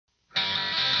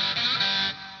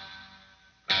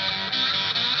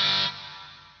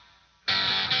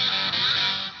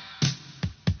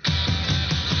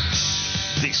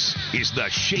is the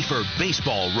Schaefer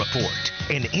Baseball Report,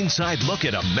 an inside look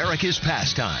at America's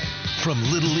pastime. From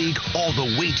Little League all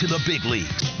the way to the big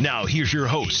leagues. Now here's your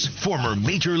host, former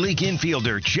Major League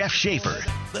infielder Jeff Schaefer.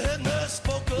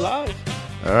 Live.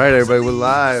 All right, everybody, we're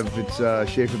live. It's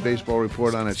Schaefer Baseball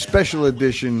Report on a special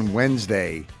edition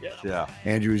Wednesday. Yeah.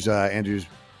 Andrew's, him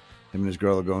and his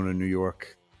girl are going to New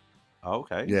York.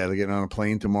 Okay. Yeah, they're getting on a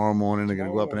plane tomorrow morning. They're going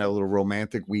to go up and have a little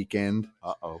romantic weekend.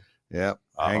 Uh-oh. Yep.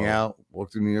 Hang out,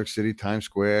 walk through New York City, Times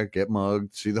Square, get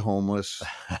mugged, see the homeless,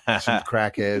 some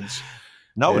crackheads.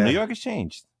 No, Yeah. New York has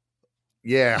changed.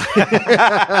 Yeah.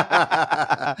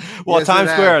 Well, Yes, Times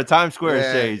it Square Yeah,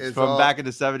 has changed it's from all- back in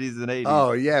the 70s and 80s.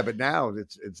 Oh, yeah, but now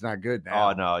it's not good now.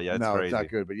 Oh, no, yeah, it's no, crazy. it's not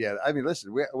good. But yeah, I mean,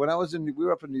 listen, we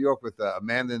were up in New York with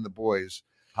Amanda and the boys.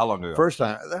 How long ago? First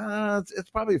time, it's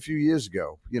probably a few years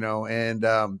ago,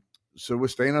 and so we're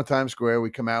staying on Times Square. We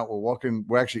come out,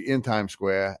 we're actually in Times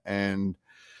Square, and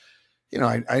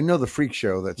I know the freak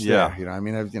show that's Yeah. there.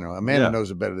 Amanda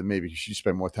knows it better than me because she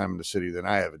spent more time in the city than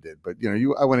I ever did. But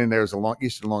I went in there as a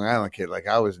Eastern Long Island kid, like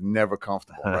I was never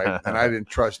comfortable, right? And I didn't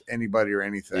trust anybody or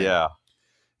anything. Yeah.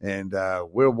 And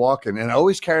we're walking, and I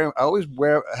always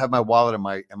have my wallet in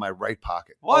my right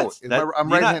pocket. What? I'm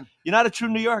right hand. You're not a true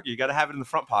New Yorker. You got to have it in the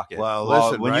front pocket. Well,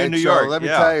 listen, when right? you're in New So York, let me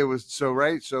tell you, it was so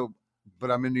right. So, but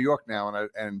I'm in New York now,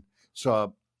 and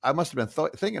so I must have been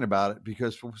thinking about it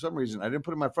because for some reason I didn't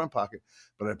put it in my front pocket,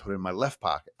 but I put it in my left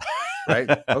pocket. Right?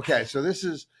 Okay. So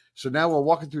now we're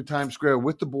walking through Times Square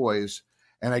with the boys,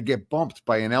 and I get bumped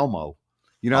by an Elmo.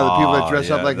 You know the people that dress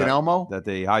up like an Elmo? That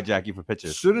they hijack you for As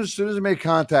pictures. soon as they made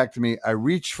contact with me, I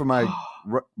reach for my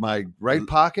my right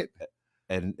pocket,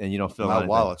 And you don't feel my anything.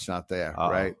 wallet's not there.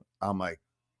 Uh-oh. Right? I'm like,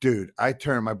 dude. I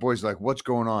turn. My boy's like, "What's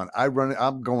going on?"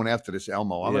 I'm going after this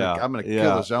Elmo. I'm gonna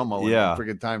kill this Elmo in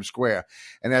freaking Times Square.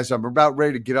 And as I'm about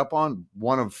ready to get up on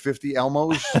one of 50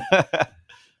 Elmos,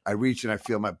 I reach and I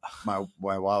feel my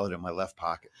wallet in my left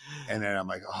pocket, and then I'm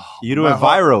like, "Oh!" You doing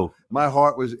viral? My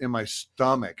heart was in my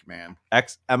stomach, man.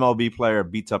 Ex-MLB player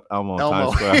beats up Elmo in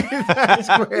Elmo. Times Square. Times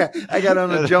Square. I got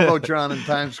on a jumbotron in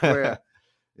Times Square.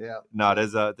 Yeah. No,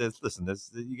 there's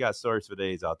you got stories for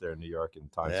days out there in New York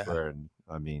and Times Square, and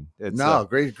I mean, it's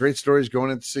great stories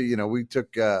going in to see. We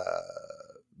took the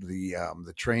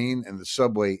train and the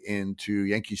subway into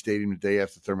Yankee Stadium the day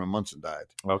after Thurman Munson died.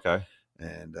 Okay.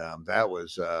 And that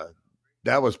was a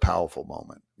powerful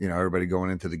moment. Everybody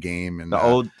going into the game and The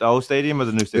old stadium or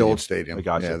the new stadium? The old stadium. I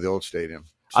gotcha. Yeah, the old stadium.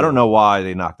 So, I don't know why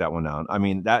they knocked that one down. I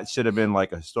mean, that should have been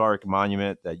like a historic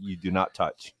monument that you do not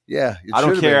touch. Yeah, I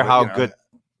don't care how good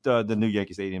the new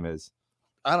Yankee Stadium is.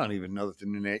 I don't even know that the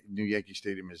new Yankee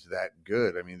Stadium is that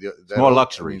good. I mean, it's more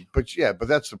luxury. But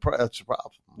that's the problem.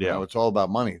 Yeah, it's all about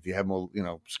money. If you have more,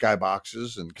 sky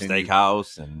boxes and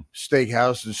steakhouse and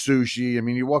sushi. I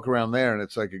mean, you walk around there and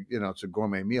it's like it's a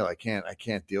gourmet meal. I can't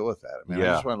deal with that. I mean, I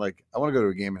just want I want to go to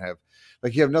a game and have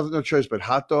you have no choice but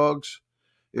hot dogs.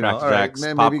 Cracker all right, Jacks,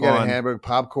 man, popcorn. maybe you got a hamburger,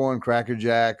 popcorn, Cracker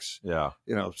Jacks. Yeah,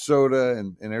 soda,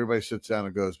 and everybody sits down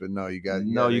and goes. But no, you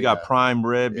got prime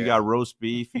rib, you got roast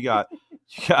beef, you got.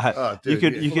 Oh, dude,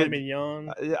 you could.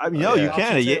 Mignon. I mean, you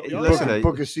can. Listen,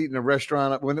 book a seat in a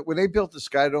restaurant when they built the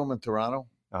Sky Dome in Toronto.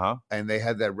 And they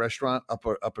had that restaurant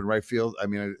up in right field. I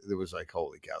mean, it was like,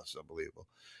 holy cow, it's unbelievable.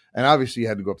 And obviously, you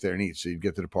had to go up there and eat. So you'd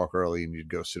get to the park early and you'd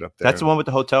go sit up there. That's the one with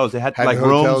the hotels. They had like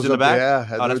hotels rooms in the back. Yeah,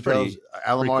 had that's hotels.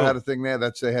 Alamo cool. had a thing there.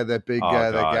 They had that big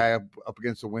that guy up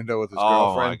against the window with his girlfriend.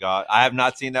 girlfriend. Oh my god, I have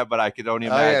not seen that, but I could only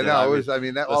imagine. Yeah, no, it was. I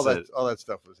mean, all that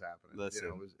stuff was happening.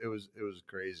 Listen, it was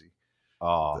crazy.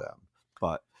 Oh,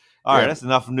 but. All right, that's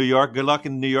enough from New York. Good luck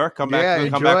in New York. Come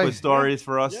back with stories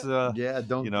for us.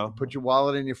 Don't put your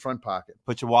wallet in your front pocket.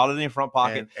 Put your wallet in your front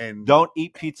pocket, and don't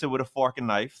eat pizza with a fork and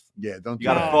knife. Yeah, don't. You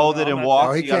got to fold it and walk.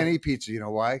 No, he can't eat pizza. You know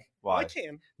why? Why? I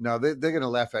can. No, they're gonna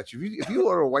laugh at you if you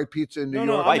order a white pizza in New York.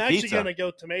 No, white I'm actually pizza. gonna go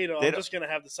tomato. I'm just gonna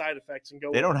have the side effects and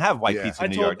go. They don't have white pizza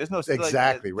in New York. There's no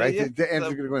exactly right.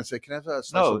 Andrew's gonna go and say, "Can I have a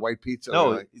slice of white pizza?"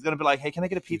 No, he's gonna be like, "Hey, can I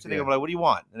get a pizza?" And they're gonna be like, "What do you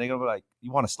want?" And they're gonna be like,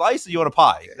 "You want a slice or you want a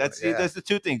pie?" That's the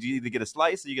two things. You either get a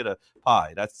slice or you get a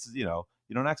pie. That's you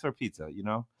don't ask for a pizza.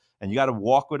 And you got to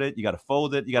walk with it. You got to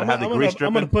fold it. You got to have the grease dripping.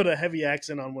 I'm going to put a heavy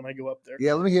accent on when I go up there.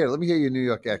 Yeah, let me hear your New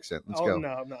York accent. Let's go.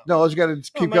 No, you got to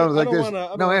keep going like this.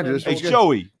 No, Andrew. Hey,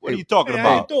 Joey, what are you talking about?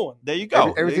 How you doing? There you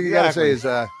go. Everything you got to say is, "Can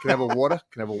I have a water?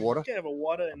 Can I have a water? Can I have a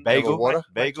water? And bagel?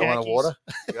 Bagel on a water?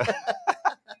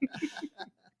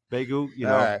 Bagel,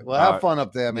 All right. Well, have fun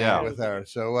up there, man, with her.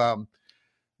 So,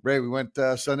 Ray, we went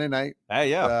Sunday night. Hey,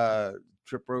 yeah.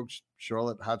 Trip Roach,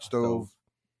 Charlotte, Hot Stove.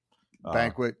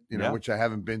 Banquet, which I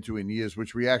haven't been to in years,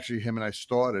 which him and I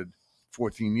started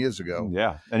 14 years ago.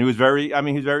 Yeah. And he was very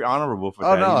honorable for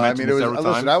that. Oh, no. I mean,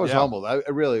 I was humbled. I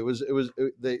really, it was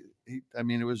I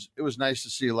mean, it was nice to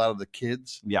see a lot of the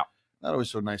kids. Yeah. Not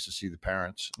always so nice to see the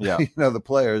parents. Yeah. The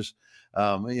players.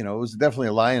 It was definitely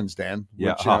a Lions den,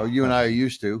 which you and I are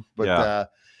used to. But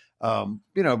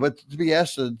but to be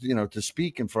asked to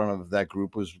speak in front of that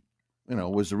group was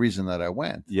the reason that I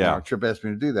went. Yeah. Tripp asked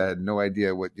me to do that. I had no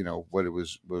idea what it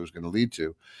was going to lead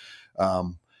to.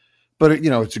 But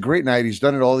it's a great night. He's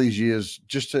done it all these years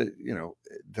just to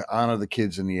honor the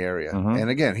kids in the area. Mm-hmm. And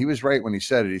again, he was right when he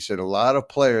said it. He said a lot of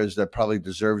players that probably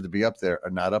deserve to be up there are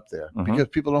not up there because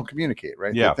people don't communicate,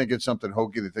 right? Yeah. They think it's something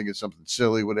hokey. They think it's something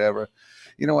silly, whatever.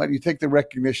 You know what? You take the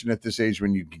recognition at this age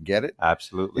when you can get it.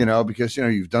 Absolutely. Because,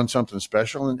 you've done something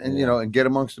special and and get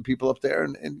amongst the people up there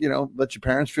and let your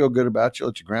parents feel good about you.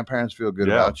 Let your grandparents feel good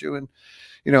about you. And,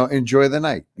 enjoy the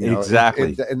night.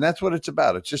 Exactly. And that's what it's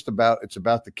about. It's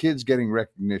about the kids getting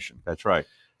recognition. That's right.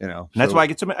 And that's why I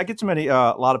get so many, a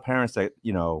lot of parents that,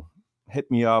 hit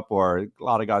me up, or a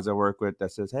lot of guys I work with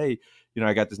that says, hey,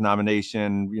 I got this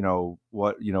nomination,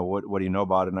 what do you know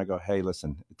about it? And I go, hey,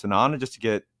 listen, it's an honor just to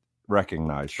get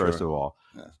recognized. Sure. First of all,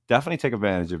 definitely take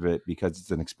advantage of it because it's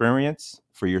an experience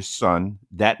for your son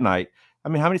that night. I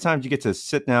mean, how many times you get to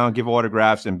sit down, give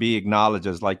autographs, and be acknowledged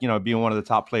as being one of the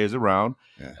top players around,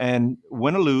 and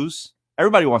win or lose.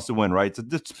 Everybody wants to win, right? It's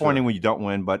disappointing when you don't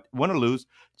win, but win or lose,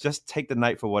 just take the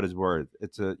night for what it's worth.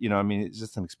 It's it's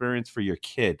just an experience for your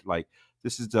kid. Like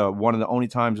this is one of the only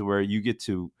times where you get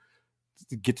to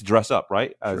dress up,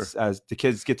 right? As the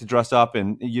kids get to dress up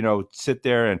and sit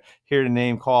there and hear the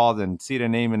name called and see their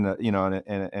name in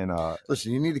the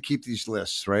listen, you need to keep these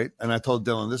lists, right? And I told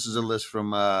Dylan this is a list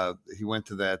from he went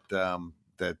to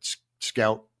that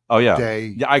scout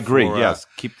day. Yeah, I agree. Yes,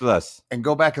 keep the list and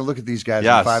go back and look at these guys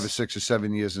in 5 or 6 or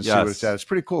 7 years and see what it's at. It's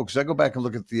pretty cool because I go back and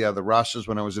look at the rosters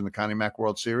when I was in the Connie Mack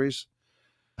World Series.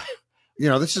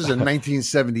 This is in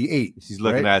 1978. He's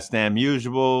looking at Stan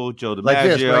Musial, Joe DiMaggio. Like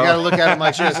this, but I got to look at him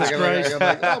like this. I'm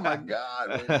like, oh my God,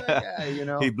 where's that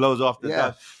guy? He blows off the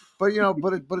dust. But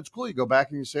but it's cool. You go back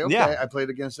and you say, okay, I played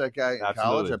against that guy in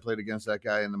college. I played against that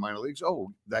guy in the minor leagues.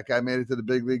 Oh, that guy made it to the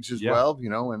big leagues as well.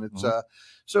 And it's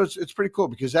so it's pretty cool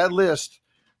because that list.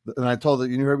 And I told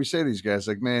you heard me say to these guys,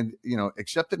 like, man,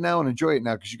 accept it now and enjoy it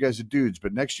now because you guys are dudes.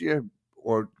 But next year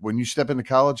or when you step into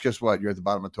college, guess what? You're at the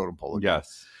bottom of the totem pole again.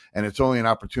 Yes. And it's only an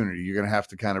opportunity. You're going to have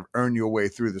to kind of earn your way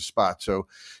through the spot. So,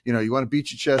 you want to beat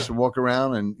your chest and walk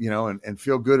around and, and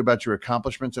feel good about your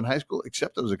accomplishments in high school.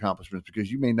 Accept those accomplishments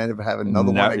because you may never have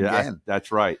another one again.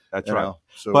 That's right. That's right.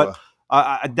 So, but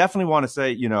I definitely want to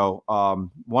say,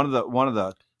 one of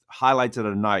the highlights of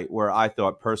the night where I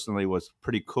thought personally was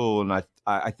pretty cool. And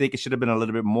I think it should have been a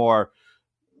little bit more,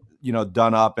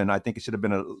 done up. And I think it should have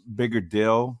been a bigger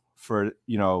deal for,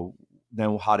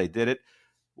 than how they did it.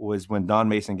 Was when Don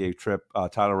Mason gave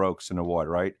Tyler Oaks an award,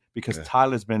 right? Because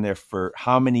Tyler's been there for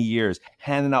how many years,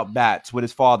 handing out bats with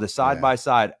his father side by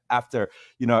side after,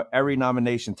 every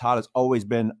nomination. Tyler's always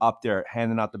been up there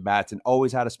handing out the bats and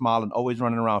always had a smile and always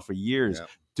running around for years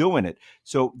doing it.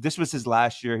 So this was his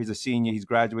last year. He's a senior. He's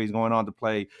graduated. He's going on to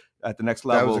play at the next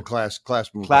level. That was a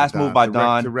class move by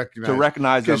Don to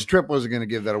recognize him. Because Tripp wasn't going to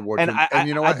give that award and to him. And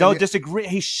you know what? I don't disagree.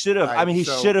 He should have. He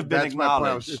should have been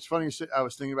acknowledged. It's funny. I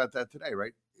was thinking about that today,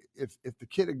 right? If the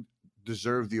kid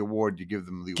deserved the award, you give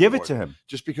them the give award. It to him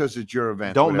just because it's your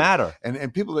event. Don't matter.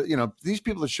 And people that these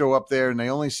people that show up there and they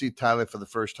only see Tyler for the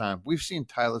first time. We've seen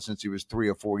Tyler since he was 3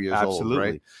 or 4 years old,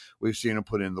 right? We've seen him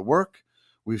put in the work.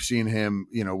 We've seen him,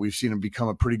 we've seen him become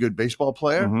a pretty good baseball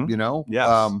player.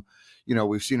 Yes.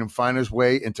 We've seen him find his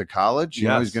way into college.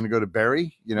 He's going to go to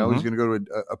Berry. He's going to go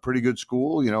to a pretty good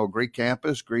school. A great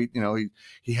campus. Great.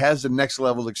 He has the next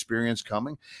level experience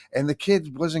coming. And the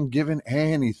kid wasn't given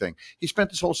anything. He spent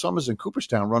his whole summers in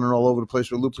Cooperstown running all over the place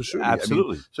with Lou Pasuti.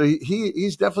 Absolutely. So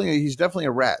he's definitely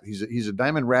a rat. He's a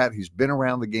diamond rat. He's been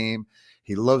around the game.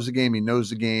 He loves the game. He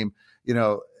knows the game.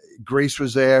 Grace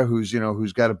was there,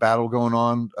 who's got a battle going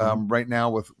on right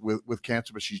now with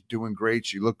cancer, but she's doing great.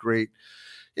 She looked great.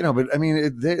 But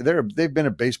they've been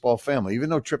a baseball family. Even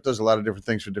though Tripp does a lot of different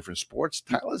things for different sports,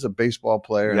 Tyler's a baseball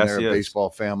player, and they're a baseball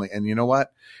family. And you know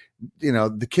what?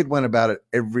 The kid went about it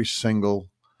every single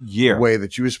way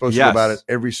that you were supposed to go about it.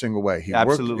 Every single way. He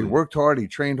worked hard. He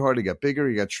trained hard. He got bigger.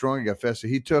 He got stronger. He got faster.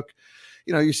 He took.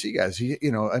 You see guys.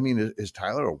 Is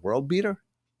Tyler a world beater?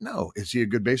 No. Is he a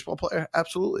good baseball player?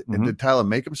 Absolutely. And did Tyler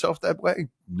make himself that way?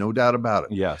 No doubt about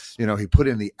it. Yes. He put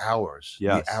in the hours.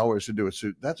 The hours to do it.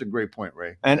 So that's a great point,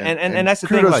 Ray. And that's the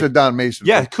thing. Kudos to Don Mason.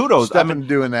 Yeah, kudos.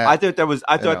 Doing that. I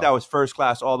thought that was first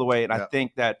class all the way. And I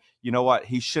think that,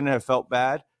 he shouldn't have felt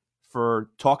bad for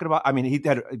talking about. He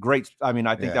had a great. I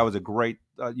think that was a great.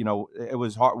 It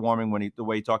was heartwarming when the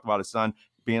way he talked about his son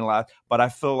being alive. But I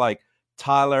feel like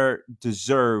Tyler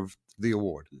deserved the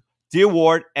award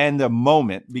and the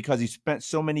moment, because he spent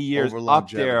so many years up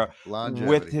there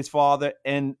with his father.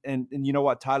 And you know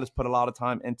what? Tyler's put a lot of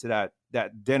time into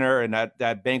that dinner and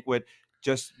that banquet.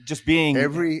 Just being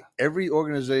every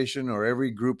organization or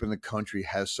every group in the country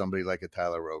has somebody like a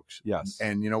Tyler Rokes. Yes.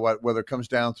 And you know what? Whether it comes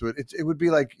down to it, it would be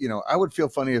like, you know, I would feel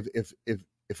funny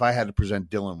if I had to present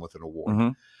Dylan with an award. Mm-hmm.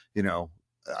 You know,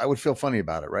 I would feel funny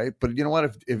about it, right? But you know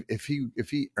what? If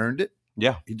he earned it,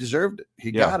 yeah, he deserved it.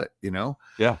 He got it. You know.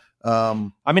 Yeah.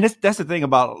 I mean, that's the thing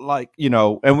about, like, you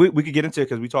know, and we could get into it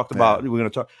because we talked about, we're going to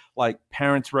talk like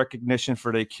parents' recognition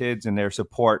for their kids and their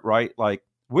support, right? Like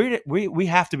we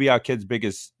have to be our kids'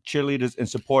 biggest cheerleaders and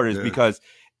supporters, because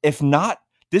if not,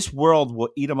 this world will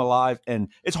eat them alive, and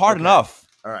it's hard enough.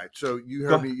 All right. So you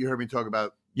heard me talk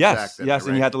about yes, Zach, right?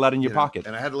 And you had the letter in your pocket,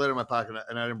 and I had the letter in my pocket,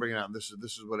 and I didn't bring it out. And this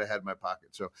is what I had in my pocket.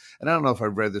 So, and I don't know if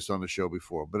I've read this on the show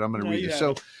before, but I'm going to read it.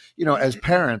 So, you know, as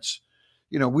parents,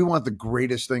 you know, we want the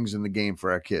greatest things in the game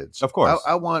for our kids. Of course,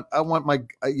 I want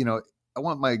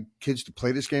my kids to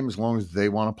play this game as long as they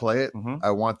want to play it. Mm-hmm.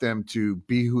 I want them to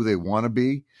be who they want to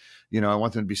be. You know, I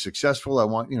want them to be successful.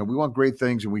 we want great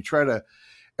things, and we try to,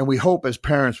 and we hope as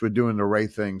parents we're doing the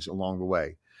right things along the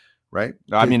way. Right.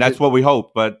 I mean, that's what we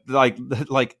hope, but like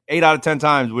 8 out of 10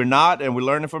 times we're not, and we're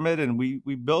learning from it, and we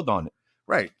build on it.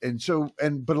 Right. And so,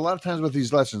 but a lot of times with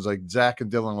these lessons, like Zach and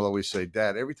Dylan will always say,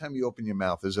 Dad, every time you open your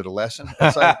mouth, is it a lesson?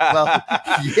 It's like, well,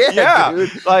 yeah,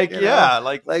 dude. Like,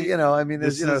 like, you know, I mean,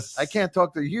 I can't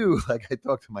talk to you like I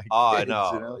talk to my kids. I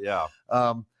know. You know?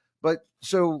 Yeah. But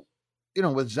so, you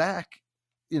know, with Zach,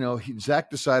 you know, Zach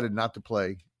decided not to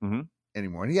play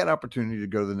anymore, and he had opportunity to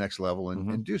go to the next level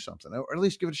and do something, or at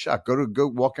least give it a shot. Go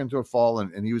walk into a fall,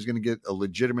 and he was going to get a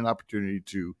legitimate opportunity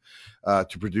to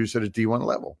produce at a D1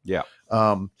 level. Yeah.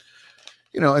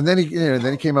 You know, and then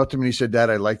he came up to me and he said, Dad,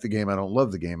 I like the game. I don't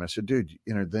love the game. I said, dude,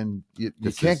 you know, then you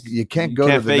can't go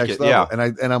to the next level.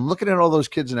 Yeah. And I'm looking at all those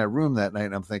kids in that room that night,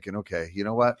 and I'm thinking, okay, you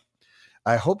know what?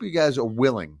 I hope you guys are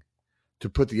willing to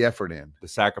put the effort in, the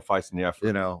sacrifice and the effort,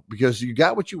 you know, because you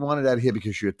got what you wanted out of here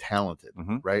because you're talented,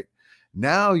 right?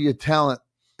 Now your talent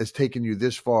has taken you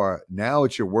this far. Now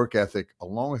it's your work ethic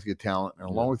along with your talent and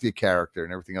along with your character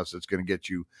and everything else that's going to get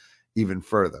you even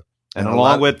further. And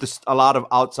along with a lot of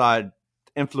outside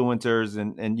influencers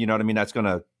and you know what I mean, that's going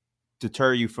to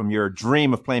deter you from your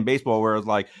dream of playing baseball, where it's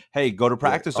like, hey, go to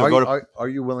practice or are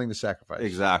you willing to sacrifice?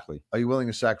 Exactly. Are you willing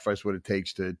to sacrifice what it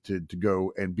takes to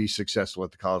go and be successful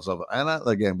at the college level? And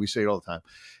again, we say it all the time.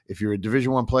 If you're a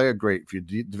Division I player, great. If you're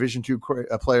a Division II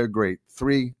player, great.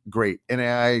 3, great.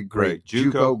 NAIA, great.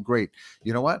 JUCO, great.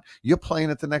 You know what? You're playing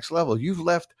at the next level. You've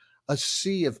left a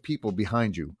sea of people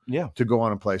behind you to go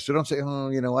on and play. So don't say, oh,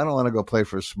 you know, I don't want to go play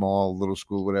for a small little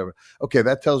school, whatever. Okay,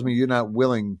 that tells me you're not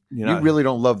willing. You really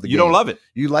don't love the game. You don't love it.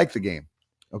 You like the game.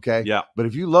 Okay. Yeah. But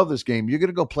if you love this game, you're going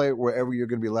to go play it wherever you're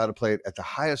going to be allowed to play it at the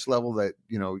highest level that,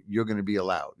 you know, you're going to be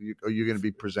allowed or you're going to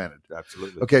be presented.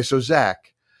 Absolutely. Okay. So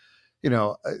Zach, you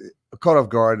know, caught off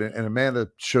guard, and Amanda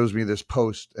shows me this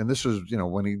post, and this was, you know,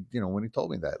 when he told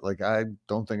me that, like, I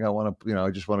don't think I want to, you know, I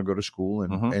just want to go to school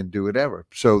and do whatever.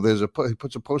 So he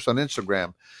puts a post on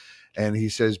Instagram, and he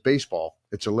says, baseball.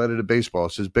 It's a letter to baseball.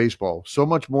 It says, baseball, so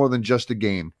much more than just a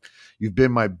game. You've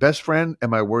been my best friend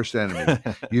and my worst enemy.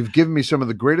 You've given me some of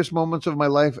the greatest moments of my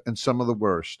life and some of the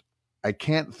worst. I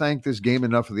can't thank this game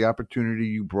enough for the opportunity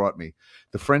you brought me,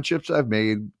 the friendships I've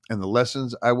made, and the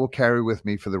lessons I will carry with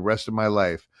me for the rest of my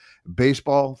life.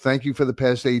 Baseball, thank you for the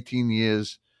past 18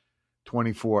 years.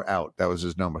 24 out. That was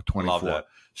his number, 24. Love that.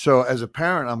 So as a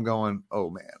parent, I'm going, oh,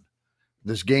 man,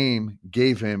 this game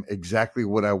gave him exactly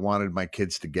what I wanted my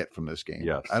kids to get from this game.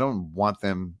 Yes. I don't want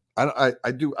them. I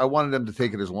wanted them to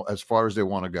take it as far as they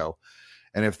want to go.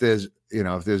 And if there's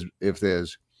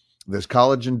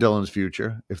college in Dylan's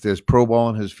future, if there's pro ball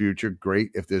in his future,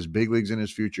 great. If there's big leagues in his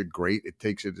future, great. It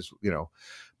takes it, you know,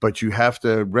 but you have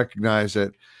to recognize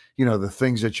that, you know, the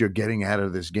things that you're getting out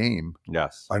of this game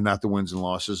are not the wins and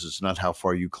losses. It's not how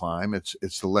far you climb. It's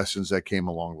the lessons that came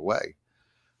along the way.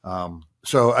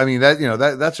 So, I mean, that, you know,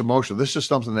 that's emotional. This is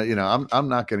something that, you know, I'm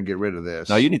not going to get rid of this.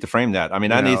 No, you need to frame that. I mean,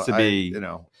 that needs to be, you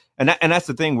know, and that's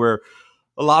the thing where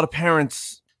a lot of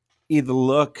parents either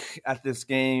look at this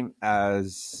game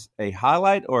as a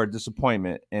highlight or a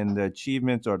disappointment in the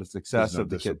achievements or the success of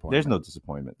the kid. There's no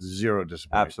disappointment. Zero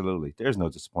disappointment. Absolutely. There's no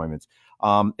disappointments.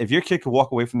 If your kid could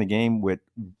walk away from the game with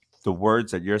the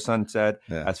words that your son said,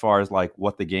 as far as like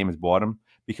what the game has brought him,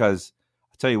 because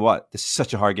I tell you what, this is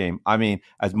such a hard game. I mean,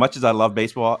 as much as I love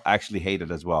baseball, I actually hate it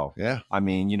as well. Yeah. I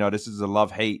mean, you know, this is a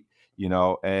love-hate, you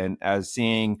know, and as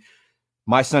seeing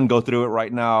my son go through it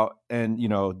right now, and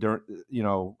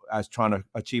as trying to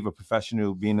achieve a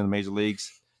professional, being in the major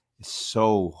leagues, it's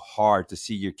so hard to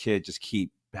see your kid just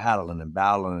keep battling,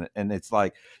 and it's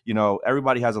like,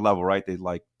 everybody has a level, right? They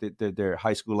like their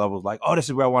high school levels, like, oh, this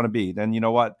is where I want to be. Then you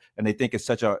know what? And they think it's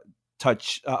such a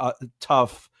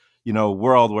tough,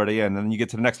 world where they're in, and then you get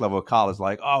to the next level of college,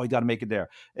 like, oh, we got to make it there.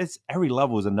 It's every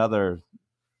level is another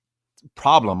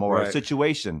problem or a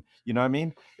situation. You know what I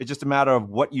mean? It's just a matter of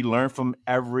what you learn from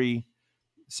every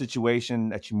situation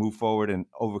that you move forward and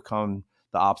overcome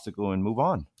the obstacle and move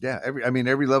on. Yeah.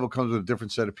 Every level comes with a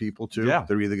different set of people too. Yeah.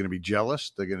 They're either going to be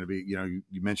jealous. They're going to be,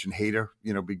 you mentioned hater,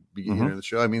 beginning of the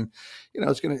show. I mean,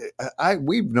 it's going to,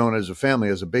 we've known as a family,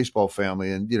 as a baseball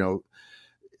family, and,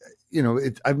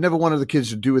 I've never wanted the kids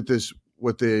to do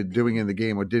what they're doing in the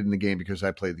game or did in the game because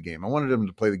I played the game. I wanted them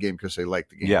to play the game because they liked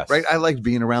the game. Yes. Right. I liked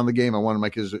being around the game. I wanted my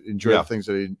kids to enjoy the things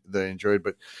that they enjoyed.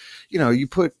 But, you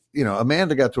put,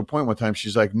 Amanda got to a point one time,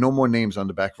 she's like, no more names on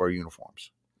the back of our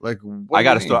uniforms. Like, I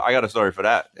got a story for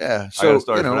that. Yeah. So, I got a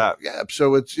story for that. Yeah.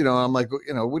 So it's, I'm like, what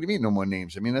do you mean no more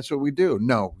names? I mean, that's what we do.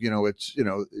 No, it's,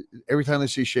 every time they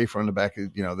see Schaefer on the back,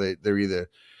 they're either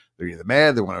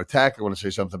mad, they want to attack, they want to say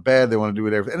something bad, they want to do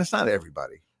whatever. And it's not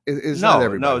everybody. It's not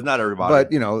everybody. No, it's not everybody.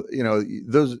 But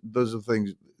those are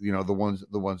things, the ones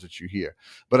that you hear.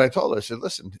 But I told her, I said,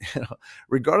 listen,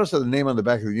 regardless of the name on the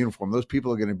back of the uniform, those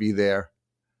people are going to be there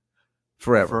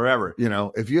forever.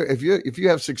 If you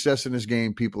have success in this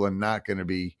game, people are not going to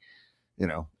be,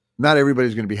 not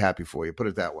everybody's going to be happy for you. Put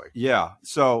it that way. Yeah.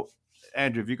 So,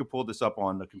 Andrew, if you could pull this up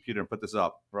on the computer and put this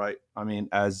up, right? I mean,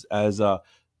 pull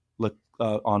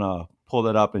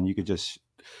that up, and you could just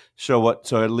show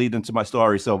so it leads into my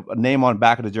story. So a name on the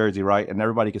back of the jersey, right? And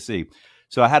everybody could see.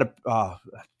 So I had I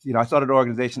started an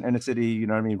organization, Inner City,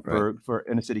 for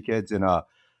inner city kids, and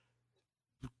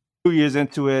 2 years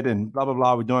into it and blah, blah,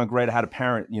 blah, we're doing great. I had a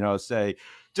parent, say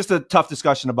just a tough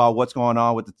discussion about what's going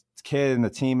on with the kid and the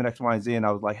team and X, Y, and Z. And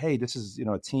I was like, hey, this is,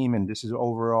 a team, and this is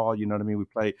overall, you know what I mean? We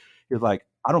play. He was like,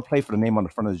 I don't play for the name on the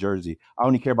front of the jersey. I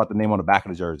only care about the name on the back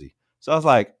of the jersey. So I was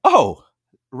like, oh,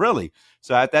 really?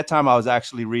 So at that time I was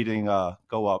actually reading, just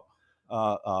go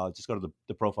to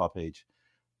the profile page.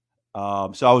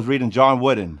 So I was reading John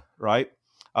Wooden, right?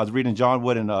 I was reading John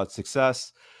Wooden,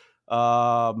 Success.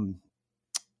 I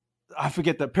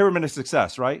forget the Pyramid of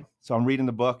Success, right? So I'm reading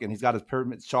the book, and he's got his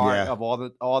pyramid chart of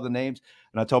all the names.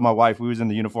 And I told my wife, we was in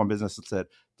the uniform business, and said,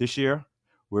 this year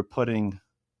we're putting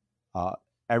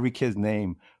every kid's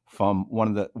name from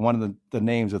one of the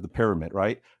names of the pyramid,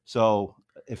 right? So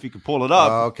if you could pull it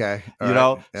up, okay,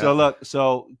 Yeah. So look,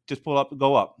 so just pull up,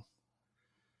 go up.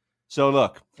 So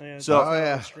look, Hang on, I'm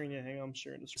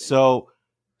sharing the screen.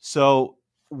 So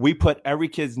we put every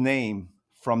kid's name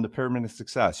from the Pyramid of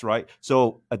Success, right?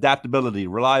 So adaptability,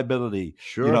 reliability,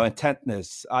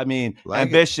 intentness. I mean,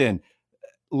 ambition,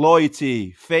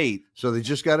 loyalty, faith. So they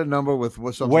just got a number with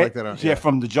something like that on. Yeah,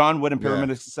 from the John Wooden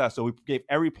Pyramid of Success. So we gave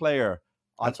every player.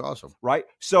 That's awesome. Right?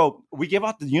 So we give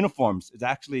out the uniforms. It's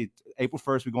actually April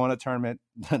 1st. We go on a tournament.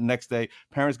 The next day,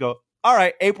 parents go, all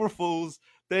right, April Fools.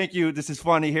 Thank you. This is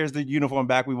funny. Here's the uniform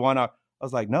back. We want I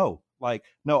was like, no, I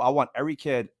want every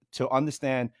kid to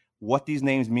understand what these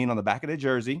names mean on the back of their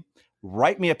jersey.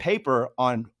 Write me a paper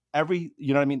on every,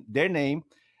 their name.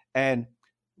 And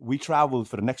we traveled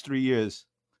for the next 3 years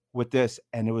with this.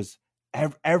 And it was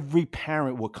every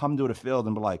parent would come to the field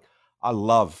and be like, I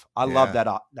love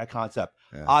that concept.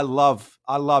 Yeah. I love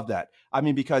that. I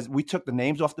mean, because we took the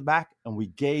names off the back and we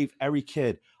gave every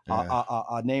kid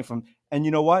a name from, and you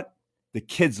know what? The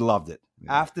kids loved it.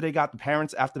 Yeah. After the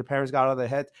parents got out of their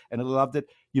heads and they loved it,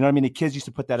 the kids used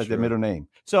to put that as their middle name.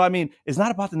 So, I mean, it's not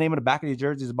about the name on the back of your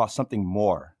jersey. It's about something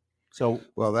more. So,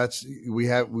 well,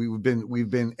 we've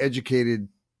been educated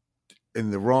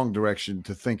in the wrong direction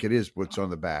to think it is what's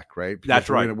on the back, right? Because that's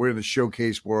right. We're in the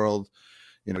showcase world.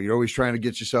 You're always trying to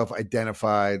get yourself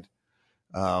identified,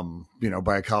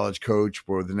 by a college coach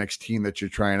or the next team that you're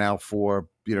trying out for.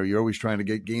 You're always trying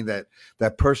to gain that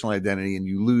personal identity, and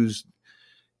you lose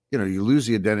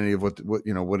the identity of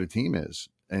what a team is.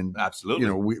 And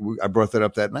absolutely, I brought that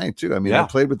up that night too. I mean, I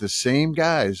played with the same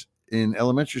guys in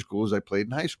elementary school as I played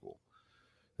in high school.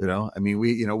 I mean,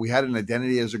 we had an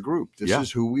identity as a group. This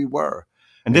is who we were.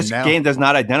 And this game does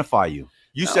not identify you.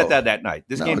 You said that night.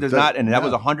 This game does not, and that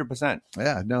was 100%.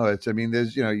 Yeah, no,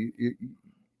 there's,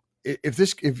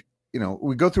 there's,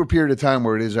 we go through a period of time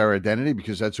where it is our identity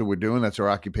because that's what we're doing. That's our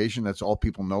occupation. That's all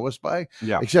people know us by,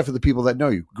 except for the people that know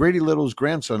you. Grady Little's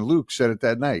grandson, Luke, said it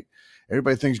that night.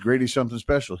 Everybody thinks Grady's something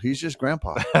special. He's just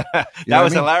grandpa. That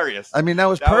was hilarious. I mean, that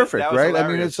was perfect, that was right? Hilarious.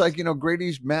 I mean, it's like,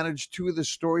 Grady's managed 2 of the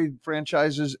storied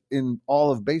franchises in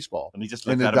all of baseball. And he just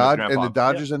and the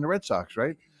Dodgers and the Red Sox,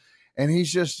 right? And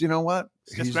he's just, he's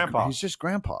grandpa. He's just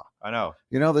grandpa. I know.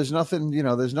 There's nothing,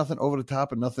 there's nothing over the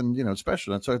top and nothing,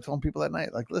 special. And so I told people that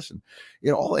night, like, listen,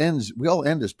 we all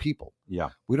end as people. Yeah.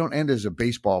 We don't end as a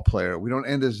baseball player. We don't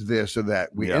end as this or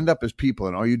that. We end up as people.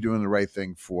 And are you doing the right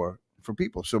thing for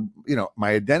people? So,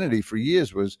 my identity for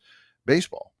years was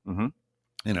baseball. Mm-hmm.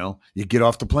 You get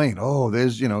off the plane. Oh,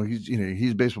 there's,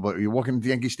 he's a baseball player. You're walking into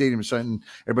Yankee Stadium or something.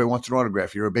 Everybody wants an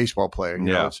autograph. You're a baseball player.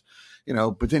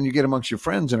 But then you get amongst your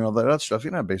friends and all that other stuff.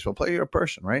 You're not a baseball player. You're a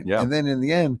person, right? Yeah. And then in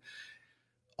the end,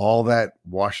 all that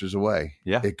washes away.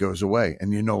 Yeah. It goes away.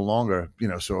 And you're no longer,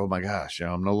 so, oh my gosh,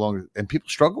 I'm no longer, and people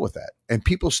struggle with that. And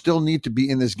people still need to be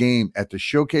in this game at the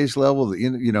showcase level, the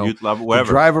youth level,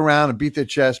 whatever. Drive around and beat their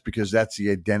chest because that's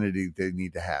the identity they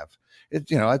need to have. It,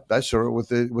 I saw it with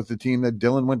the team that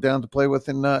Dylan went down to play with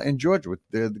in Georgia with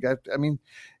the guy. I mean,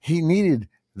 he needed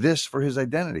this for his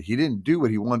identity. He didn't do what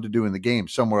he wanted to do in the game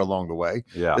somewhere along the way.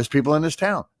 Yeah. There's people in this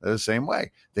town that are the same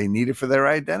way. They need it for their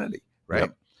identity, right?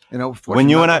 Yep. When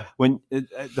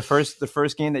the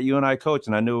first game that you and I coached,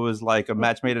 and I knew it was like a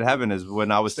match made in heaven, is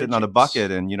when I was sitting on the bucket,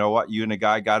 and you know what, you and the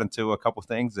guy got into a couple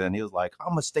things, and he was like,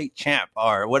 "I'm a state champ,"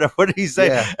 or whatever. What did he say?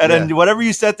 Then whatever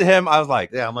you said to him, I was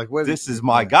like, I'm like, this is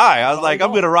my guy. I was like,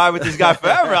 I'm gonna ride with this guy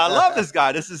forever. I love this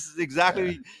guy. This is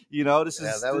exactly, this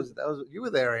is. That was you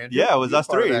were there, Andrew. Yeah, it was us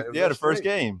 3. The first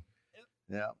game.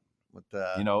 Yeah.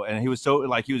 And he was so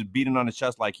like he was beating on his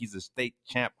chest like he's a state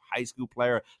champ high school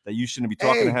player that you shouldn't be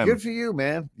talking to him. Good for you,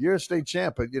 man. You're a state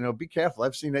champ, but be careful.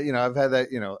 I've seen that. I've had that.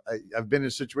 I've been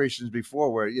in situations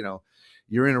before where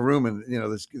you're in a room and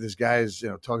this guy is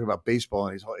talking about baseball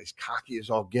and he's cocky as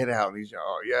all get out and he's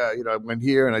I went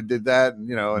here and I did that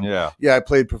and I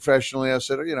played professionally. I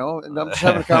said and I'm just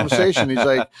having a conversation. He's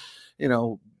like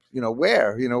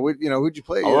where, who'd you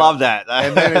play? I love that.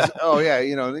 And then it's,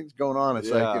 things going on. It's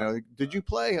like, did you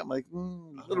play? I'm like, a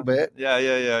little bit. Yeah.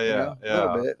 A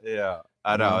little bit. Yeah.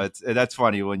 I know. That's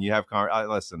funny when you have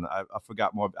listen, I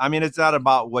forgot more. I mean, it's not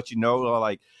about what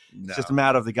it's just a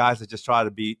matter of the guys that just try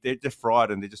to be, they're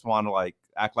fraud and they just want to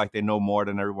act like they know more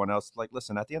than everyone else. Like,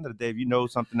 listen, at the end of the day, if you know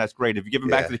something, that's great. If you give them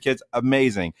back to the kids,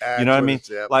 amazing. You know what I mean?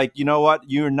 Like, you know what?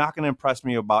 You're not going to impress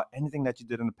me about anything that you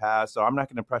did in the past. So I'm not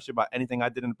going to impress you about anything I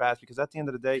did in the past because at the end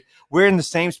of the day, we're in the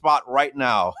same spot right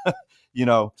now.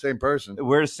 Same person.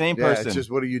 We're the same person. It's just,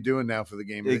 what are you doing now for the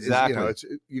game? Exactly.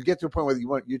 You get to a point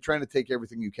where you're trying to take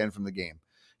everything you can from the game,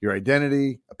 your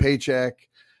identity, a paycheck,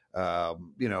 a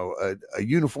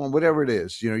uniform, whatever it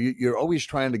is. You're always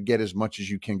trying to get as much as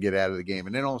you can get out of the game,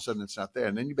 and then all of a sudden it's not there,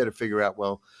 and then you better figure out,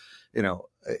 well,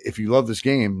 if you love this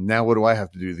game, now what do I have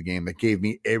to do to the game that gave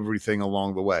me everything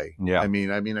along the way? Yeah. I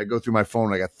mean, I go through my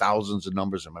phone. I got thousands of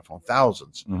numbers in my phone,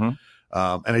 thousands. Mm-hmm.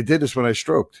 And I did this when I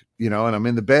stroked, and I'm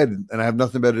in the bed and I have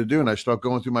nothing better to do. And I start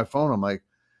going through my phone. I'm like,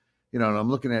 and I'm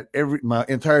looking at my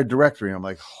entire directory. I'm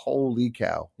like, holy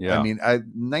cow. Yeah. I mean,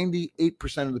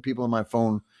 98% of the people on my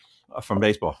phone from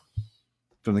baseball,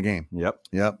 from the game. Yep.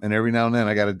 And every now and then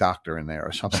I got a doctor in there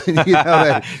or something. You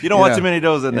don't want too many of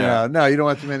those in there. No, you don't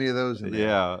want too many of those in there.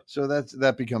 Yeah. So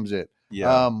that becomes it.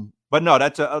 Yeah. But no,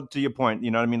 that's to your point.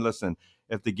 You know what I mean? Listen,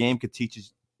 if the game could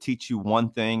teach you one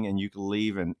thing and you can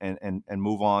leave and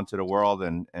move on to the world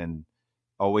and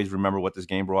always remember what this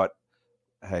game brought.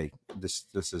 Hey, this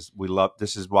is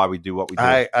why we do what we do.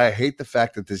 I hate the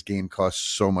fact that this game costs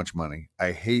so much money.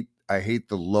 I hate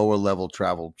the lower level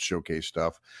travel showcase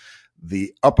stuff.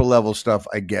 The upper level stuff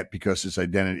I get because it's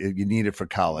identity. You need it for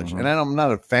college. Mm-hmm. And I'm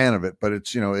not a fan of it, but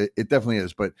it's, it definitely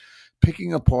is. But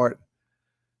picking apart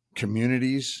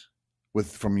communities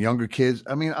from younger kids.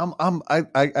 I mean,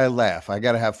 I laugh. I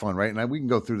got to have fun, right? And we can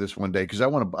go through this one day because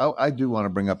I do want to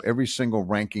bring up every single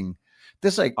ranking.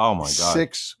 There's like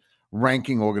 6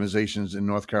 ranking organizations in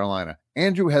North Carolina.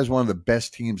 Andrew has one of the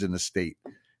best teams in the state,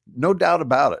 no doubt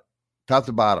about it, top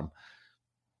to bottom.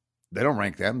 They don't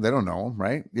rank them. They don't know them,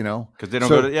 right? Because they don't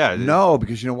go to No,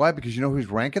 because you know why? Because you know who's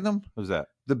ranking them? Who's that?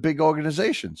 The big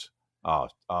organizations. Oh.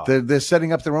 They're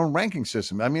setting up their own ranking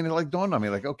system. I mean, it dawned on me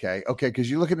okay, because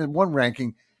you're looking at one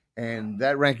ranking, and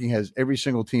that ranking has every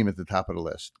single team at the top of the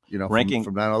list. Ranking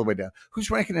from 9 all the way down. Who's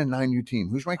ranking a 9U team?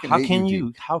 Who's ranking? How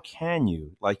can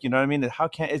you? Like, you know what I mean?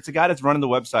 It's the guy that's running the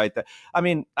website.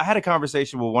 I had a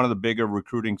conversation with one of the bigger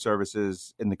recruiting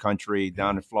services in the country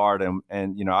down in Florida,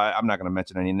 and I'm not going to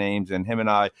mention any names. And him and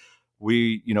I,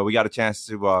 we got a chance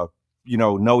to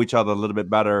know each other a little bit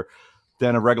better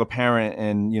than a regular parent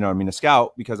and, a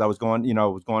scout, because I was going at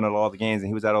all the games and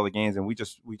he was at all the games, and we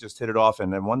just hit it off.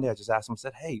 And then one day I just asked him, I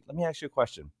said, hey, let me ask you a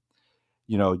question.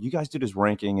 You guys do this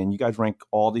ranking and you guys rank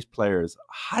all these players.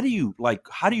 How do you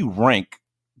rank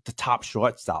the top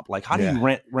shortstop? Like, how do you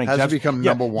rank? How does he become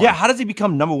number one? Yeah. How does he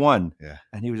become number one? Yeah.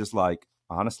 And he was just like,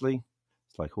 honestly,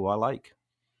 it's like who I like.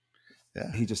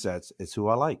 Yeah. He just said, it's who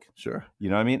I like. Sure. You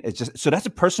know what I mean? It's just, so that's a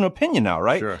personal opinion now,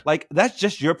 right? Sure. Like, that's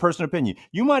just your personal opinion.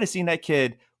 You might have seen that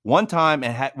kid one time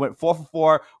and went 4 for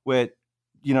 4 with,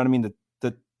 the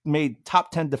made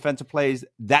top 10 defensive plays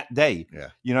that day. Yeah.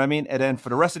 You know what I mean? And then for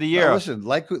the rest of the year. Now, listen,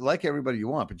 like everybody you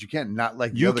want, but you can't not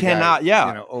like the you other cannot, guy,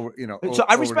 yeah. So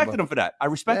I over respected him for that. I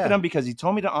respected him because he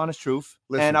told me the honest truth.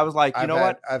 Listen, and I was like,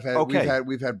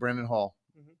 we've had Brendan Hall,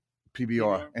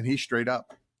 PBR, and he's straight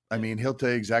up. I mean, he'll tell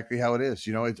you exactly how it is.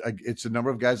 It's the number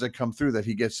of guys that come through that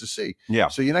he gets to see. Yeah.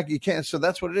 So you can't. So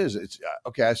that's what it is. It's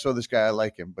okay. I saw this guy. I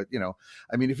like him. But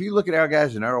I mean, if you look at our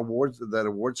guys in our awards, that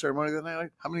award ceremony that night,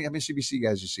 how many CBC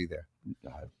guys you see there?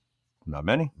 Not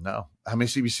many. No. How many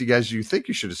CBC guys do you think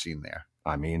you should have seen there?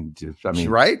 I mean,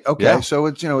 right? Okay. Yeah. So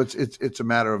it's it's a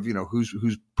matter of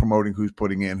who's promoting, who's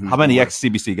putting in. How many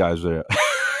ex-CBC guys were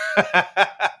there?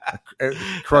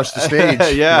 Across the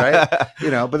stage, yeah, right?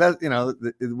 But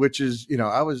that which is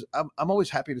I'm always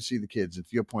happy to see the kids. At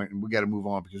your point, and we got to move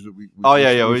on because we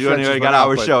we got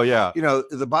our show, yeah.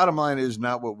 The bottom line is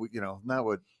not what you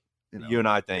and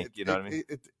I think. You know what I mean?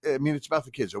 I mean, it's about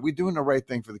the kids. Are we doing the right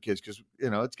thing for the kids? Because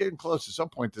it's getting close. At some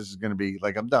point, this is going to be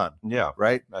like, I'm done. Yeah,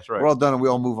 right. That's right. We're all done, and we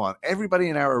all move on. Everybody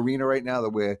in our arena right now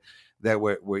that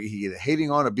we're either hating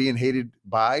on or being hated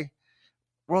by,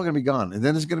 we're all going to be gone, and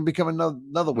then there's going to become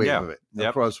another wave of it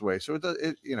across the way. So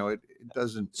it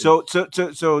doesn't. So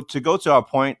to go to our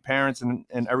point, parents and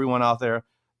everyone out there,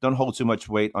 don't hold too much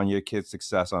weight on your kid's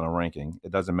success on a ranking.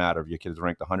 It doesn't matter if your kid's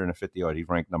ranked 150 or he's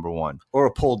ranked number 1 or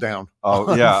a pull down.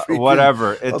 Oh yeah,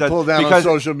 whatever. It does pull down on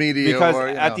social media because or,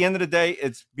 at the end of the day,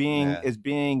 it's being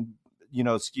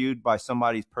skewed by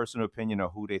somebody's personal opinion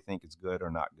of who they think is good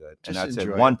or not good. Just and that's it.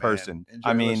 One One person.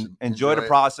 Enjoy the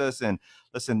process. And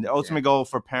listen, the ultimate goal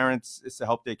for parents is to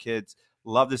help their kids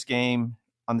love this game,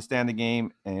 understand the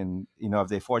game. And, if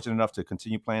they're fortunate enough to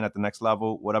continue playing at the next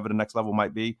level, whatever the next level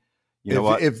might be,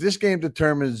 if this game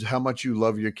determines how much you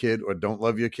love your kid or don't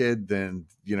love your kid, then,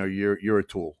 you're a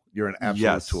tool. You're an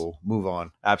absolute tool. Move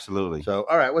on. Absolutely. So,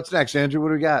 all right. What's next, Andrew? What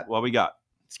do we got? What we got?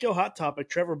 Let's go hot topic.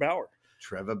 Trevor Bauer.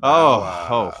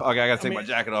 Okay. I gotta take my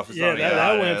jacket off.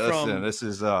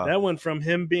 That went from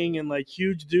him being in like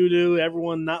huge doo doo,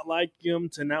 everyone not liking him,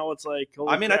 to now it's like.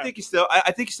 I think he's still.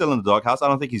 I think he's still in the doghouse. I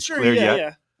don't think he's cleared yet.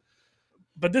 Yeah.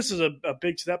 But this is a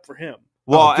big step for him.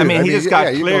 Well, he just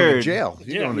got cleared. Going to jail.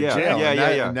 He's going to jail.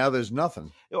 Yeah. And now there's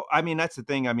nothing. I mean, that's the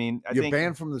thing. I mean, you're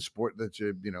banned from the sport that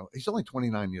he's only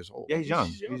 29 years old. Yeah, he's young.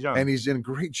 He's young. And he's in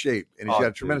great shape. And he's got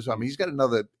a tremendous, he's got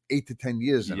another 8 to 10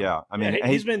 years in him. I mean,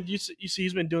 he's been,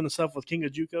 he's been doing the stuff with King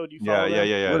of JUCO. Do you follow that?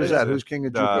 Yeah. What is that? Who's King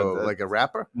of JUCO? Like a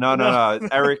rapper? No.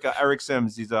 Eric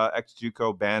Sims. He's a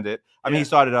ex-JUCO bandit. I mean, he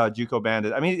started JUCO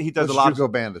bandit. I mean, he does a lot of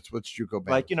JUCO bandits. What's JUCO bandits?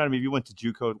 Like, what I mean? If you went to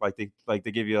JUCO,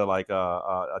 they give you like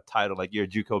a title, like you're a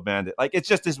JUCO bandit. Like, it's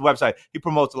just this website. He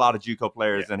promotes a lot of JUCO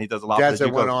players, and he does a lot of the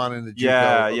JUCO. That went on in the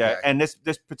JUCO. Yeah. And this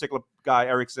particular guy,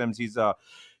 Eric Sims, he's a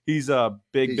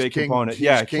big king, component.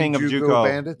 King of JUCO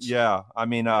bandits. Yeah, I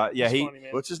mean,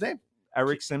 what's his name?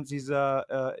 Eric Sims. He's an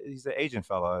Asian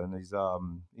fella, and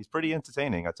he's pretty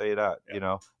entertaining. I tell you that.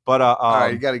 But all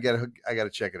right, I gotta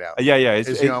check it out. Yeah.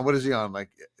 Is he on? What is he on? Like,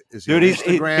 is he dude, on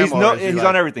Instagram? He's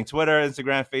on everything: Twitter,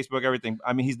 Instagram, Facebook, everything.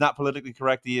 I mean, he's not politically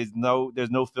correct. There's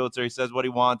no filter. He says what he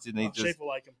wants, and he just. Shape will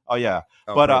like him. Oh yeah,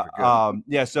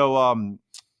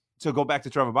 So go back to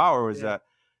Trevor Bauer was that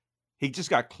he just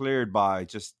got cleared by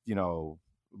just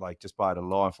by the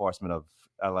law enforcement of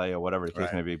LA or whatever the case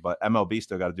may be. But MLB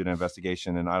still got to do the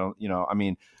investigation. And I don't, I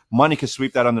mean, money could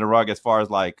sweep that under the rug as far as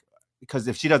because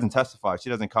if she doesn't testify, she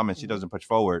doesn't come and she doesn't push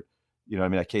forward,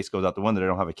 that case goes out the window. They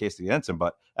don't have a case against him.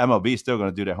 But MLB is still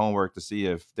going to do their homework to see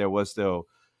if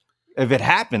it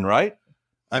happened, right?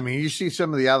 I mean, you see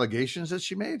some of the allegations that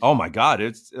she made. Oh my God!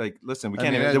 It's like, listen, we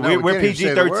can't even. We're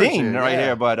PG-13 right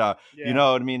here, but you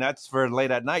know what I mean. That's for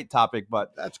late at night topic,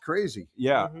 but that's crazy.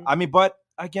 Yeah, I mean, but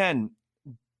again,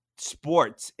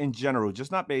 sports in general, just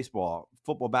not baseball,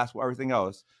 football, basketball, everything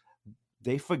else,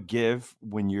 they forgive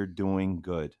when you're doing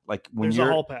good. Like when there's a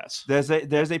hall pass. There's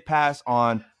a pass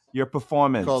on your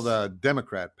performance. It's called a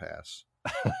Democrat pass.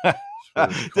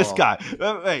 This guy.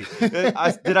 Hey,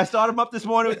 did I start him up this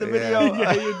morning with the video?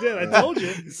 Yeah, you did. I told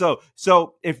you.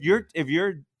 So if you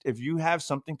have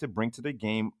something to bring to the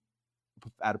game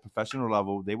at a professional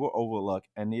level, they will overlook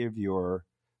any of your.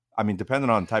 I mean, depending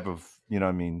on the type of, you know,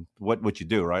 what I mean, what you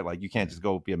do, right? Like, you can't just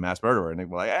go be a mass murderer and they're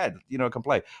like, you know, come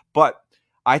play. But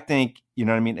I think, you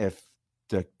know what I mean, if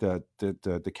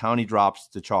the county drops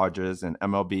the charges and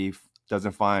MLB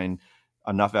doesn't find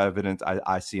enough evidence,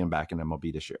 I see him back in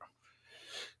MLB this year.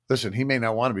 Listen, he may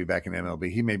not want to be back in MLB.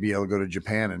 He may be able to go to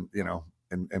Japan and, you know,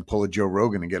 and pull a Joe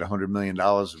Rogan and get $100 million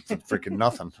for freaking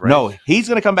nothing. Right? No, he's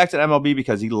going to come back to the MLB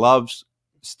because he loves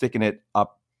sticking it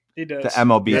up. He does. The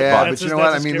MLB. Yeah, but you know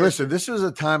what? I mean, listen, this is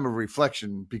a time of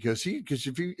reflection because he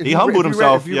humbled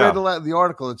himself. If you read the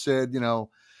article, it said, you know,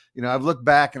 I've looked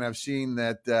back and I've seen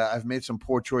that I've made some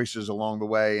poor choices along the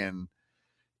way, and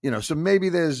you know, so maybe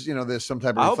there's some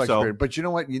type of reflection period. But you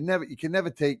know what? You're not going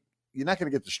to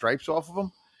get the stripes off of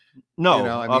him. No, you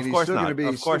know, I mean, of course not.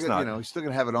 Of course not. You know, he's still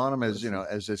going to have it on him as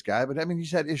as this guy. But I mean,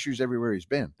 he's had issues everywhere he's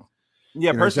been.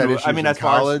 Yeah, personally, I mean, as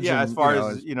far as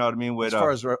you know what I mean, with as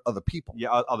far as other people,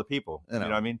 other people, you know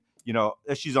what I mean, you know,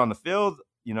 if she's on the field,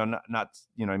 you know, not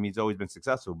you know, I mean, he's always been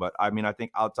successful, but I mean, I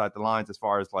think outside the lines, as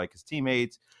far as like his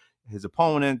teammates, his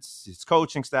opponents, his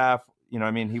coaching staff, you know what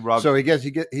I mean, he rubs. So he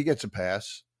gets a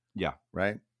pass. Yeah.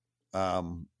 Right.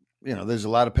 You know, there's a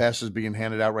lot of passes being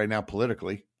handed out right now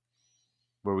politically.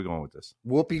 Where are we going with this?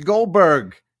 Whoopi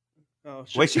Goldberg. Oh,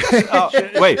 wait, she got,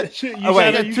 wait, you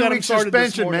got a 2-week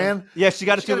suspension, man. Yeah, she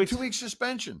got a 2-week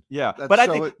suspension. Yeah, but I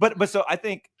think, but so I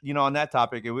think, you know, on that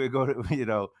topic, and we go to, you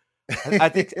know, I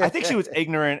think she was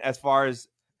ignorant as far as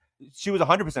she was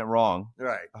 100% wrong.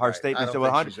 Right. Her statement.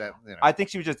 I think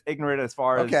she was just ignorant as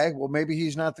far as. Okay, well, maybe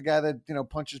he's not the guy that, you know,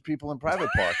 punches people in private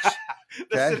parts.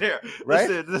 Listen here,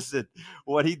 right? Listen,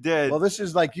 what he did. Well, this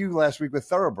is like you last week with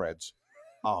thoroughbreds.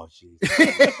 Oh, jeez.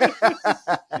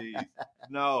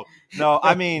 No.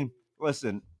 I mean,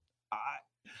 listen.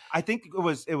 I think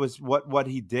it was what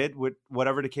he did with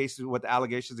whatever the case is, what the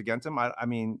allegations against him. I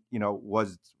mean, you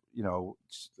know,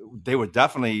 they were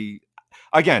definitely.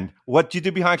 Again, what you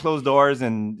do behind closed doors,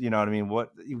 and you know what I mean.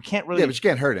 What you can't really, but you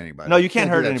can't hurt anybody. No, you can't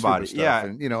hurt anybody. Yeah,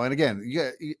 and, you know, and again,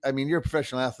 I mean, you're a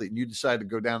professional athlete, and you decide to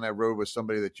go down that road with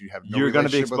somebody that you have no you're going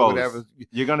to be exposed. Whatever,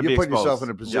 you're going to be exposed. You put yourself in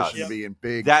a position to be in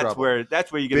big trouble.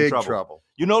 That's where you get in trouble.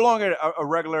 You're no longer a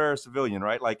regular civilian,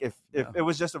 right? Like if it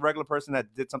was just a regular person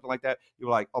that did something like that, you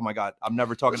were like, oh my God, I'm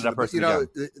never talking to that person again.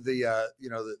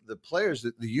 The players,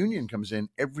 the union comes in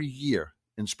every year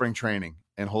in spring training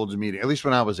and holds a meeting, at least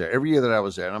when I was there, every year that I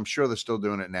was there. And I'm sure they're still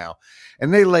doing it now.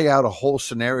 And they lay out a whole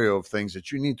scenario of things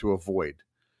that you need to avoid.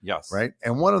 Yes. Right.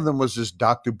 And one of them was this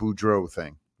Dr. Boudreaux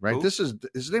thing, right? Who?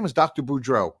 His name is Dr.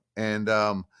 Boudreaux. And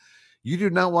you do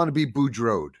not want to be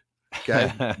Boudreauxed.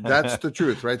 Okay. That's the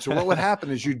truth. Right. So what would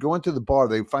happen is you'd go into the bar,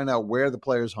 they'd find out where the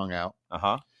players hung out.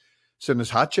 Send this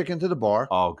hot chick into the bar.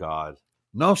 Oh God.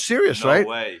 No, serious, right? No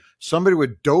way. Somebody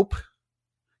would dope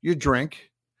your drink.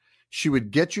 She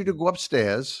would get you to go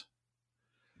upstairs,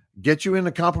 get you in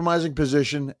a compromising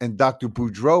position, and Dr.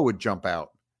 Boudreaux would jump out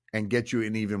and get you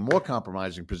in even more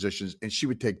compromising positions, and she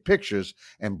would take pictures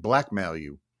and blackmail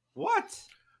you. What?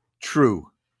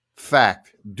 True.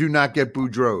 Fact. Do not get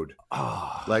Boudreauxed.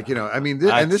 Oh, like, you know, I mean,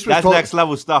 that's next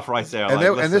level stuff right there.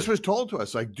 And this was told to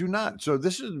us, like, do not. So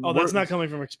this is. Oh, that's not coming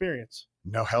from experience.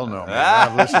 No, hell no,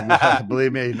 man. Listen,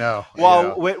 believe me, no.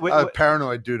 Well, you know, a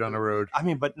paranoid dude on the road. I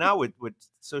mean, but now with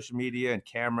social media and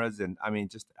cameras, and I mean,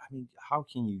 how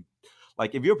can you,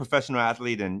 like, if you're a professional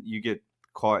athlete and you get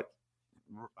caught,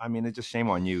 I mean, it's just shame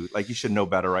on you. Like, you should know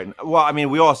better, right? Well, I mean,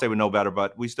 we all say we know better,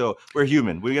 but we're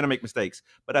human. We're gonna make mistakes.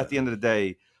 But at the end of the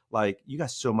day, like, you got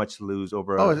so much to lose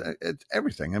over. It's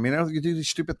everything. I mean, you do these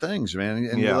stupid things, man.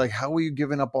 And you're like, how are you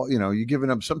giving up all, you know,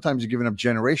 sometimes you're giving up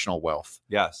generational wealth.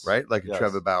 Yes. Right? Like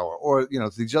Trevor Bauer. Or, you know,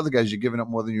 these other guys, you're giving up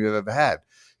more than you've ever had.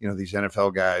 You know, these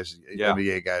NFL guys,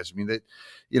 NBA guys. I mean,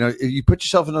 you know, if you put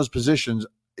yourself in those positions,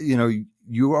 you know,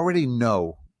 you already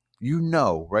know. You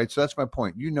know, right? So that's my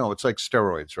point. You know, it's like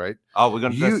steroids, right? Oh, we're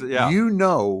going to You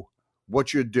know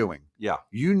what you're doing. Yeah.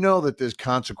 You know that there's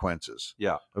consequences.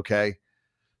 Yeah. Okay.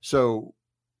 So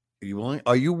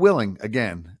are you willing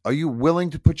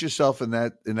to put yourself in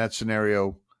that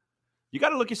scenario? You got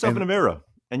to look yourself in the mirror,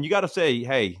 and you got to say,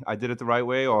 hey, I did it the right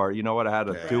way, or you know what, I had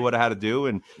to do what I had to do.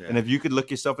 And if you could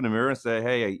look yourself in the mirror and say,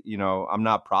 hey, you know, I'm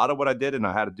not proud of what I did and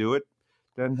I had to do it,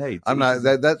 then hey, I'm not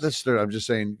that's I'm just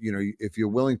saying, you know, if you're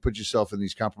willing to put yourself in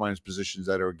these compromised positions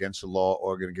that are against the law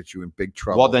or going to get you in big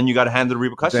trouble, well, then you got to handle the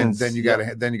repercussions. Then you got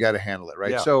to handle it,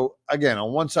 right? Yeah. So again,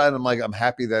 on one side, I'm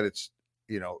happy that it's,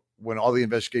 you know, when all the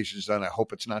investigation is done, I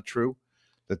hope it's not true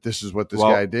that this is what this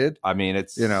guy did. I mean,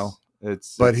 it's, you know,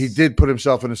 but he did put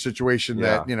himself in a situation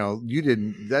that, you know,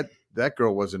 that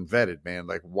girl wasn't vetted, man.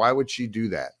 Like, why would she do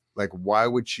that? Like, why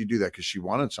would she do that? Because she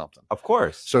wanted something. Of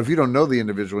course. So if you don't know the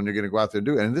individual and you're going to go out there and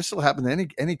do it, and this will happen to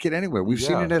any kid anywhere. We've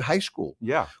seen it at high school.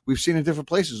 Yeah. We've seen it in different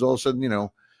places. All of a sudden,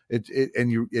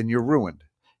 you're ruined.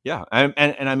 Yeah.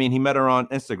 And I mean, he met her on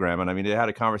Instagram, and I mean, they had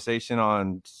a conversation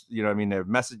on, their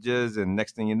messages, and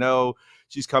next thing you know,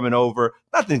 she's coming over.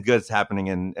 Nothing good's happening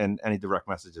in any direct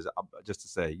messages, just to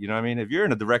say, if you're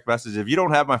in a direct message, if you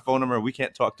don't have my phone number, we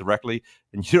can't talk directly,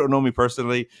 and you don't know me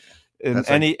personally, and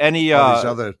That's any all these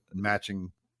other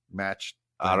match.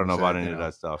 I don't know about any of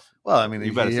that stuff. Well, I mean,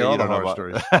 you better say you don't know about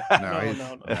stories.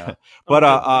 No. But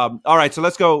all right, so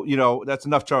let's go. That's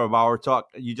enough Trevor Bauer talk.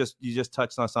 You just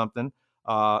touched on something.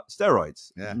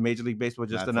 Steroids. Yeah. Major League Baseball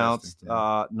just Not announced testing,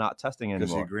 yeah. not testing Because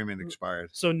the anymore. agreement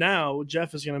expired. So now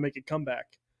Jeff is going to make a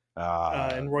comeback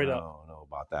and roid up. I don't know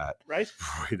about that. Right?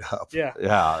 Right up. Yeah.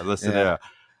 Yeah, listen Yeah.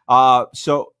 there.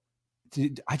 So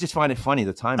dude, I just find it funny,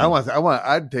 the timing.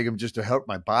 I'd take him just to help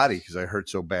my body because I hurt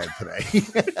so bad today.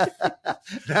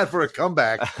 Not for a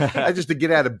comeback. Just to get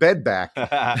out of bed back.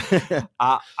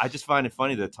 I just find it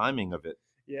funny, the timing of it.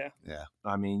 Yeah. Yeah.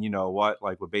 I mean, you know what?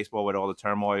 Like with baseball, with all the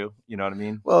turmoil, you know what I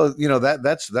mean? Well,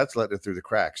 that's letting it through the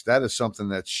cracks. That is something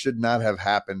that should not have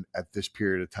happened at this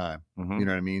period of time. Mhm. You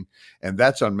know what I mean? And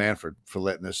that's on Manfred for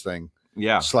letting this thing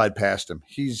slide past him.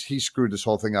 He screwed this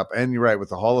whole thing up. And you're right, with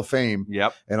the Hall of Fame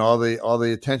Yep. and all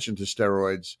the attention to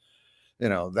steroids,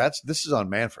 this is on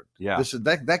Manfred. Yeah. This is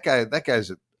that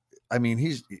guy's I mean,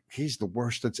 he's the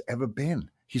worst that's ever been.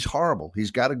 He's horrible.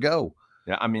 He's got to go.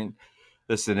 Yeah. I mean,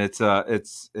 listen, it's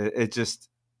just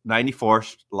 94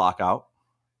 lockout,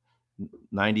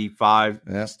 95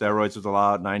 steroids was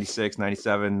allowed, 96,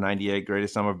 97, 98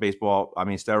 greatest summer of baseball. I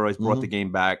mean, steroids brought the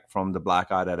game back from the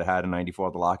black eye that it had in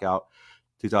 94, the lockout.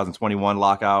 2021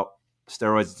 lockout,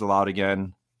 steroids is allowed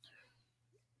again.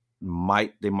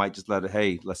 They might just let it.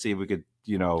 Hey, let's see if we could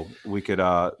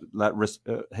let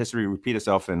history repeat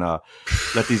itself and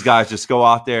let these guys just go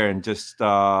out there and just go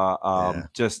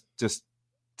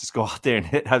out there and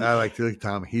hit. I like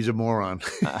Tommy. He's a moron.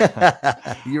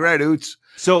 You're right, Oots.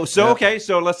 So okay.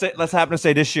 So let's happen to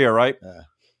say this year, right?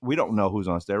 We don't know who's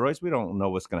on steroids. We don't know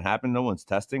what's going to happen. No one's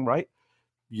testing, right?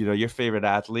 Your favorite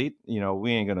athlete.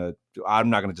 I'm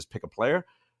not gonna just pick a player.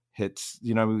 Hits.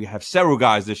 We have several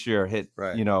guys this year hit.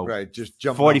 Right. Right. Just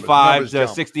jump 45 to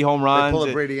 60 home runs. They pull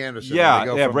a Brady Anderson.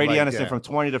 Brady Anderson from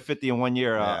 20 to 50 in 1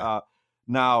 year. Yeah.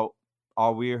 Now,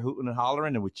 are we hooting and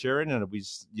hollering and we're cheering and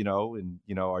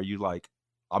are you like,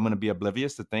 I'm going to be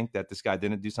oblivious to think that this guy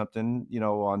didn't do something,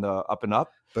 on the up and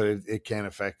up? But it can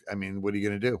affect. I mean, what are you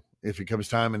going to do if it comes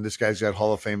time and this guy's got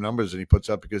Hall of Fame numbers and he puts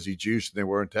up because he juiced and they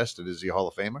weren't tested? Is he a Hall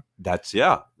of Famer? That's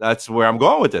where I'm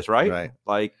going with this, right? Right.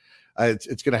 Like,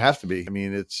 it's going to have to be. I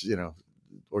mean, it's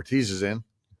Ortiz is in.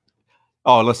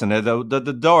 Oh, listen,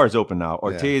 the door is open now.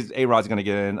 Ortiz, A-Rod's going to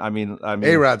get in. I mean,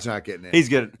 A-Rod's not getting in. He's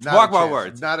getting. Mark my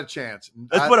words. Not a chance.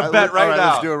 Let's put a bet right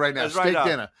now. Let's do it right now. Steak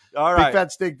dinner. All right. Big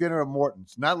fat steak dinner at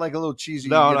Morton's. Not like a little cheesy.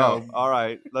 No. All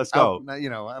right, let's go. I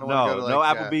don't want to go to no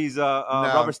Applebee's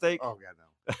rubber steak. Oh God,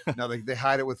 no. No, they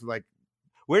hide it with like.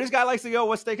 Where this guy likes to go?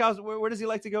 What steakhouse? Where does he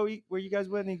like to go eat? Where you guys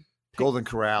went? Golden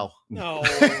Corral. No,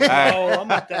 I'm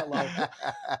not that low.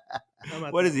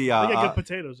 What is he? I got good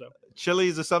potatoes though.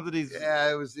 Chili's or something.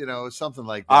 Yeah, it was something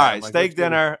like that. All right, like, steak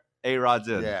dinner. A-Rod's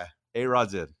in. Yeah,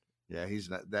 A-Rod's in. Yeah, he's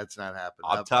not. That's not happening.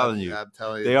 I'm telling you.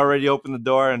 They you. already opened the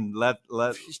door and let.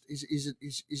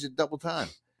 He's a double time.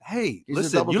 Hey, He's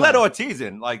listen, you let Ortiz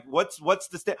in. Like, what's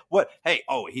the what? Hey,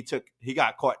 he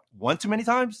got caught one too many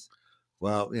times.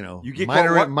 Well, you get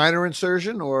minor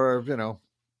insertion, or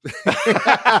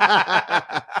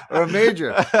or a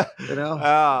major,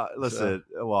 listen,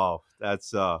 well,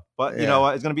 that's but you know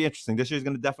what, it's going to be interesting. This year's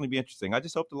going to definitely be interesting. I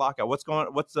just hope the lockout. What's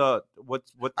I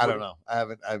don't know. I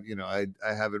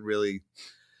haven't really,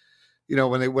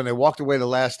 when they walked away the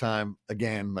last time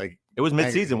again, like it was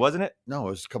mid-season, wasn't it? No,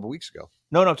 it was a couple weeks ago.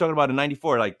 No, I'm talking about in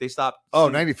 94. Like they stopped. Oh,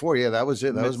 94. Yeah, that was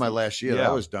it. That was my last year. Yeah.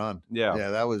 That was done. Yeah. Yeah,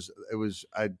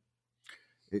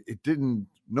 it didn't,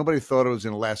 nobody thought it was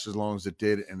going to last as long as it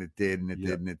did. And it did. And it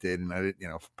did. And it did. And I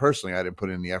didn't, personally, I didn't put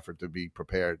in the effort to be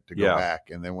prepared to go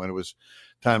back. And then when it was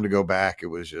time to go back, it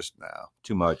was just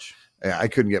too much. I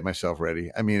couldn't get myself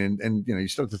ready. I mean, and you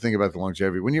start to think about the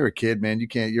longevity. When you're a kid, man,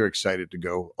 you're excited to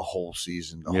go a whole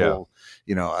season, whole,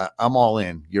 I'm all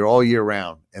in. You're all year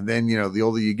round. And then, the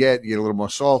older you get a little more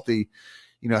salty.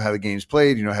 You know how the game's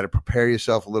played. You know how to prepare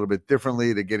yourself a little bit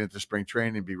differently to get into spring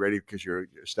training and be ready because you're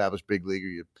established big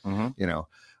leaguer.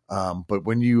 But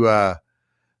when you have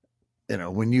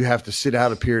to sit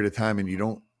out a period of time and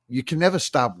you can never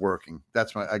stop working.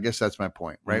 I guess that's my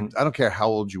point, right? I don't care how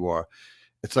old you are.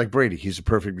 It's like Brady. He's a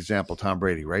perfect example. Tom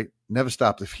Brady, right? Never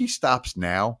stopped. If he stops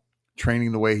now,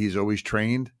 training the way he's always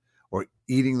trained or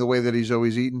eating the way that he's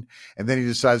always eaten, and then he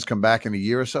decides to come back in a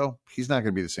year or so, he's not going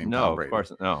to be the same Tom Brady. Of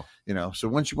course, no. So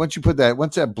once you put that,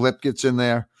 once that blip gets in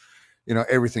there,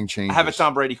 everything changes. I have a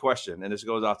Tom Brady question, and this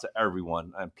goes out to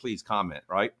everyone, and please comment,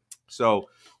 right? So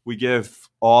we give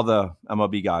all the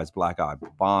MLB guys black eye,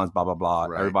 Bonds, blah, blah, blah.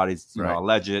 Right. Everybody's,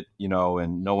 alleged,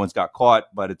 and no one's got caught,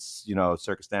 but it's,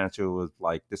 circumstantial,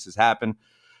 like this has happened.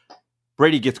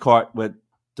 Brady gets caught with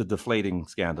the deflating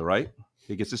scandal, right?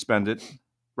 He gets suspended,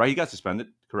 right? He got suspended,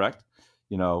 correct?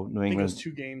 New England. I think it was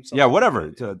 2 games. Yeah, whatever.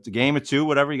 The game of 2,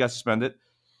 whatever, he got suspended.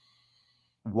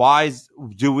 Will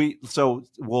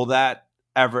that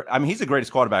ever? I mean, he's the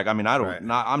greatest quarterback. I mean,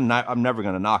 I'm never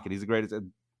going to knock it. He's the greatest.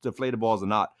 Deflated balls or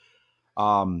not.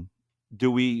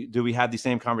 Do we have these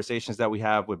same conversations that we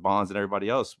have with Bonds and everybody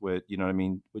else with,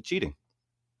 with cheating?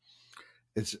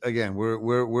 It's again,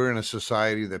 we're in a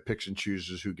society that picks and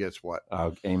chooses who gets what.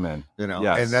 Amen.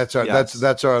 Yes. And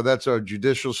that's our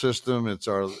judicial system. It's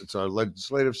our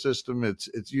legislative system.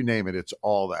 It's you name it. It's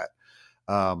all that.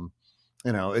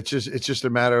 It's just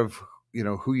a matter of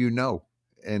who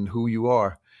and who you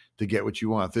are to get what you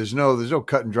want. There's no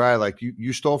cut and dry. Like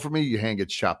you stole from me, your hand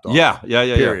gets chopped off. Yeah.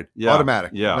 Period. Yeah.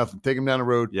 Automatic. Yeah. Nothing. Take him down the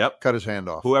road. Yep. Cut his hand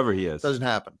off. Whoever he is. Doesn't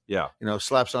happen. Yeah.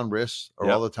 Slaps on wrists are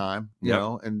all the time. You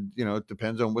know, and it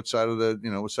depends on what side of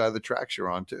the tracks you're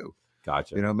on too.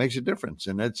 Gotcha. It makes a difference,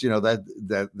 and that's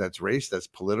that's race, that's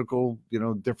political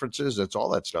differences, that's all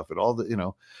that stuff.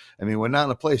 I mean, we're not in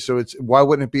a place, so it's why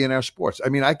wouldn't it be in our sports? I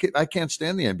mean, I can't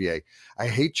stand the NBA. I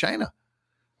hate China.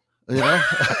 Wait.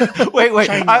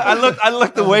 I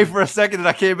looked away for a second and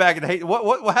I came back and hate.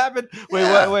 What happened?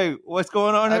 Wait. What's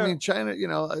going on here? I mean, China.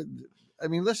 I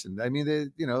mean, listen. I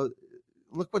mean,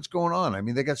 look what's going on. I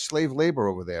mean, they got slave labor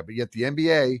over there, but yet the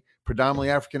NBA, predominantly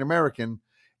African American,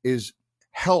 is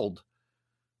held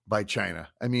by China.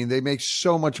 I mean, they make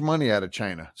so much money out of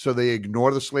China, so they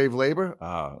ignore the slave labor.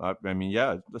 I mean,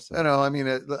 yeah. Listen. I mean,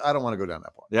 I don't want to go down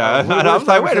that part. Yeah, I was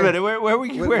like, wait a minute,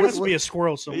 where must be a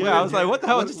squirrel somewhere. Yeah, I was like, what the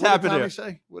hell just happened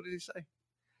here? What did he say?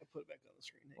 I put it back on the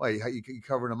screen. Why you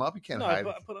covering him up? You can't hide.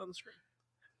 I put it on the screen.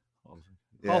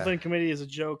 Hall of Fame committee is a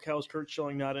joke. How's Curt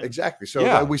Schilling not in? Exactly.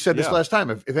 So we said this last time.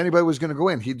 If anybody was going to go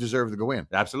in, he deserved to go in.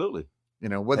 Absolutely.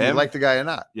 Whether you like the guy or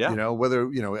not. Yeah. Whether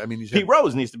I mean, Pete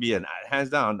Rose needs to be in, hands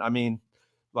down. I mean,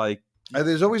 like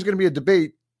there's always going to be a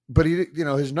debate, but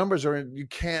his numbers are in. You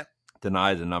can't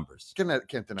deny the numbers.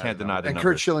 Can't deny the numbers. And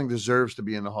Curt Schilling deserves to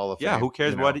be in the Hall of Fame. Yeah. Who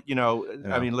cares what?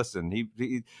 I mean, listen,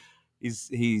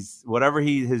 he's whatever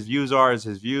his views are is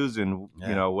his views, and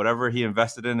whatever he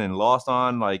invested in and lost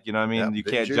on, like I mean, you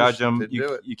can't judge him.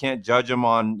 You can't judge him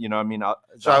on I mean.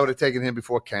 So I would have taken him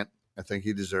before Kent. I think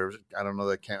he deserves it. I don't know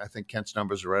that Kent. I think Kent's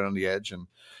numbers are right on the edge, and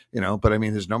but I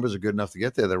mean, his numbers are good enough to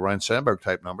get there. They're Ryan Sandberg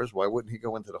type numbers. Why wouldn't he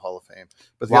go into the Hall of Fame?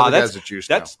 But the other guys are juiced.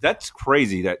 That's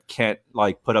crazy that Kent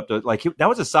put up that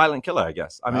was a silent killer, I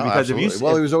guess. I mean, because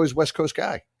absolutely. He was always West Coast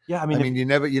guy. Yeah, I mean, you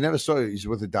never saw it. He's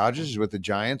with the Dodgers, he's with the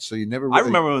Giants, so you never. Really, I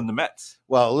remember in the Mets.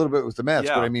 Well, a little bit with the Mets,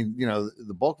 but I mean,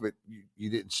 the bulk of it, you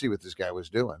didn't see what this guy was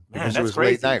doing because it was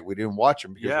crazy. Late night. We didn't watch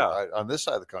him because on this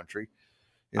side of the country.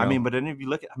 I mean, but then if you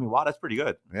look at, wow, that's pretty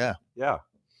good. Yeah. Yeah.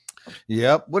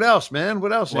 Yep. What else, man?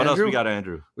 What else? What else we got,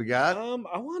 Andrew? We got.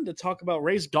 I wanted to talk about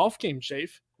Ray's golf game,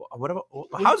 Shafe.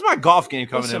 How's my golf game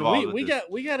coming involved? We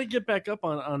got to get back up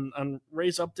on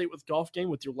Ray's update with golf game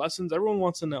with your lessons. Everyone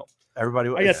wants to know. I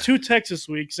got 2 texts this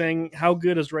week saying how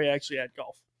good is Ray actually at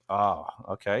golf. Oh,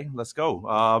 okay. Let's go.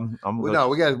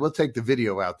 We'll take the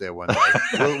video out there one day.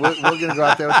 we're gonna go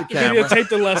out there with the camera. Videotape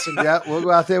the lesson. Yeah, we'll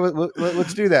go out there.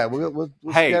 Let's do that. We'll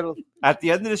schedule. At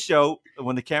the end of the show,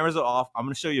 when the cameras are off, I'm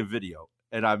gonna show you a video.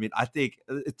 And I mean, I think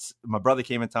it's my brother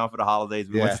came in town for the holidays.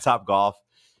 We went to Top Golf.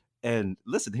 And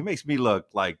listen, he makes me look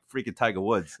like freaking Tiger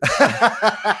Woods.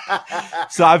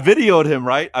 So I videoed him,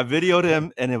 right?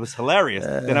 And it was hilarious.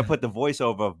 Then I put the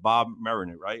voiceover of Bob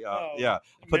Mariner, right? I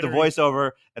put the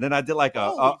voiceover, and then I did like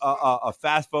a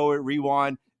fast forward,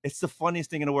 rewind. It's the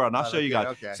funniest thing in the world, and I'll show you guys.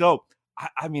 Okay. So,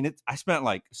 I mean, I spent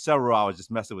like several hours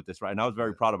just messing with this, right? And I was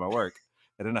very proud of my work.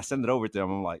 And then I send it over to him.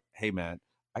 I'm like, hey, man,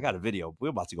 I got a video. We're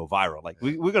about to go viral. Like,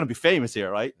 we're going to be famous here,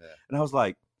 right? Yeah. And I was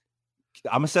like,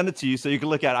 I'm going to send it to you so you can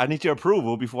look at it. I need your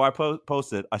approval before I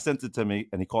post it. I sent it to me,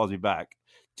 and he calls me back.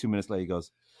 2 minutes later, he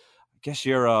goes, I guess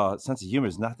your sense of humor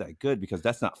is not that good because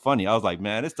that's not funny. I was like,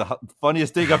 man, it's the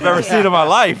funniest thing I've ever seen in my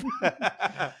life.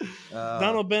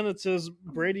 Donald Bennett says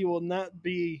Brady will not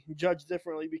be judged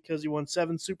differently because he won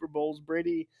 7 Super Bowls.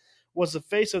 Brady was the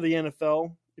face of the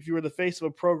NFL. If you were the face of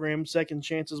a program, second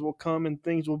chances will come and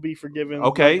things will be forgiven.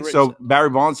 Okay, so Barry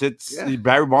Bonds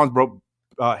broke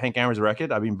Hank Aaron's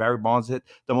record. I mean, Barry Bonds hit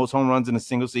the most home runs in a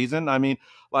single season. I mean,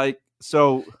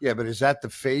 so. Yeah, but is that the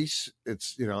face?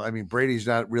 It's, I mean, Brady's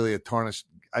not really a tarnished.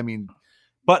 I mean,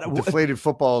 but deflated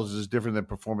footballs is different than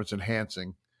performance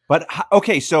enhancing. But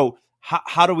okay, so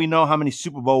how do we know how many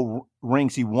Super Bowl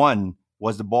rings he won?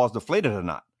 Was the balls deflated or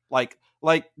not? Like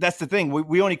that's the thing.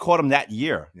 We only caught him that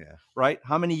year. Yeah. Right.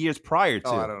 How many years prior to?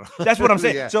 I don't know. That's what I'm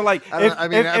saying. Yeah. So how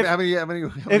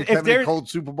many cold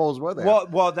Super Bowls were there?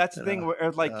 Well, that's the thing.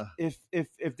 Where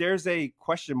if there's a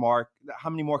question mark,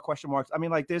 how many more question marks? I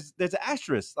mean, there's an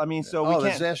asterisk. I mean, so we can't.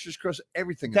 There's asterisk across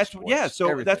everything. That's So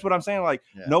everything. That's what I'm saying.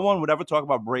 No one would ever talk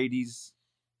about Brady's.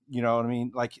 You know what I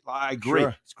mean? I agree.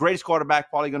 Sure. His greatest quarterback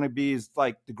probably going to be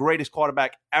the greatest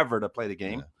quarterback ever to play the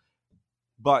game. Yeah.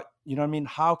 But, you know what I mean?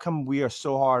 How come we are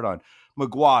so hard on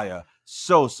McGuire,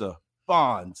 Sosa,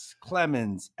 Bonds,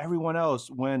 Clemens, everyone else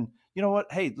when, you know what?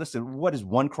 Hey, listen, what is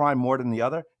one crime more than the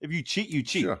other? If you cheat, you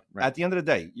cheat. Sure, right. At the end of the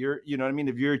day, you know what I mean?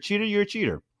 If you're a cheater, you're a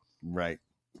cheater. Right.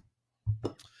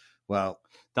 Well,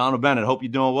 Donald Bennett, hope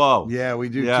you're doing well. Yeah, we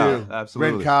do too.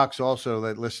 Absolutely. Brent Cox also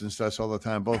that listens to us all the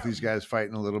time. Both these guys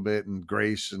fighting a little bit, and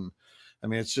Grace, and I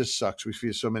mean, it just sucks. We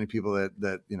see so many people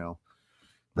that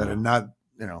are not,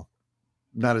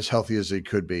 not as healthy as they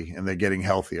could be, and they're getting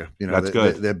healthier. That's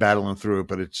good. They're battling through it,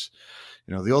 but it's,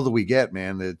 the older we get,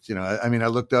 man, that, I mean, I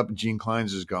looked up and Gene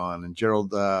Kleins is gone and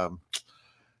Gerald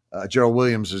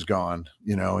Williams is gone,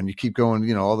 and you keep going,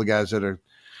 all the guys that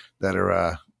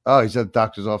are, he's at the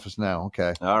doctor's office now.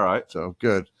 Okay. All right. So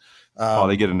good.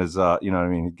 Probably getting his,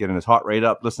 getting his heart rate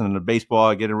up, listening to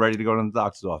baseball, getting ready to go to the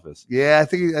doctor's office. Yeah, I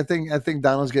think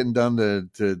Donald's getting done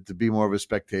to be more of a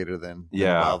spectator than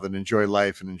enjoy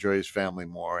life and enjoy his family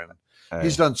more. And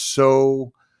he's done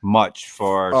so much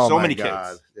for so many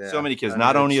kids, so many kids,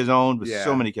 not only his own, but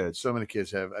so many kids. So many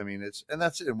kids have. I mean, and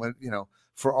that's it. When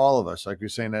for all of us, like we were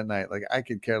saying that night, I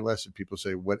could care less if people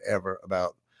say whatever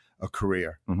about a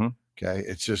career. Mm-hmm. Okay.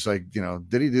 It's just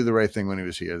did he do the right thing when he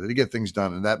was here? Did he get things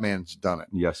done? And that man's done it.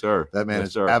 Yes, sir. That man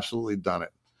has absolutely done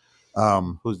it.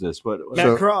 Who's this?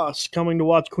 Matt Cross coming to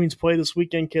watch Queens play this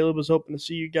weekend. Caleb was hoping to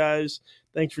see you guys.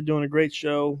 Thanks for doing a great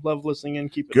show. Love listening in.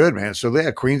 Keep it good, man. So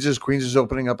Queens is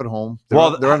opening up at home. They're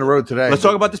on the road today. Let's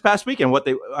talk about this past weekend.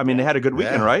 They had a good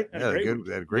weekend, right? They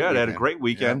had a great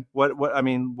weekend. What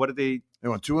did they? They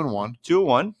went 2-1.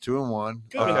 2-1. 2-1.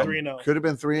 Could have been 3-0. Could have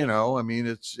been 3-0. I mean,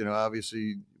 it's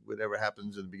obviously whatever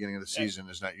happens at the beginning of the season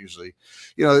is not usually,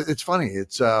 it's funny.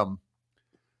 It's I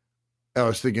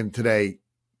was thinking today,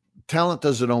 talent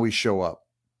doesn't always show up,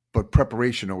 but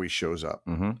preparation always shows up.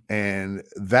 Mm-hmm. And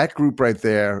that group right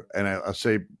there, and I'll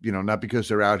say, not because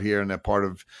they're out here and they're part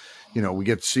of, we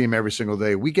get to see them every single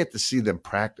day. We get to see them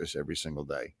practice every single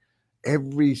day.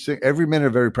 Every minute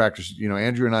of every practice,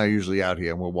 Andrew and I are usually out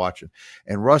here and we're watching.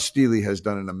 And Russ Steely has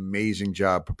done an amazing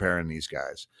job preparing these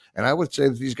guys. And I would say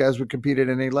that these guys would compete at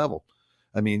any level.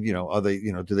 I mean, are they,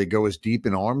 do they go as deep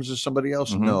in arms as somebody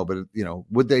else? Mm-hmm. No, but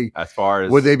would they,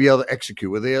 would they be able to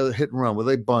execute? Would they able to hit and run? Would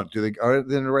they bunt? Are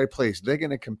they in the right place? They're going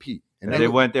to compete. And they're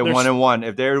 1-1.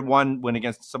 If they're win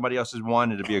against somebody else's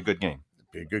one, it'd be a good game.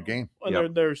 Be a good game.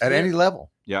 At any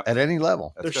level. Yeah. At any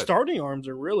level. Their starting arms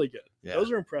are really good. Yeah.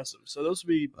 Those are impressive. So those would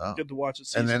be good to watch.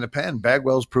 And then the pen.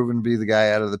 Bagwell's proven to be the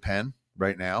guy out of the pen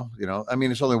right now. I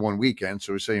mean, it's only one weekend,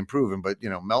 so we say improving, but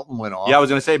Melton went off. Yeah, I was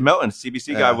going to say Melton,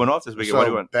 CBC guy went off this weekend. What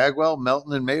do you want? Bagwell,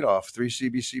 Melton, and Madoff, 3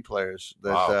 CBC players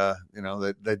that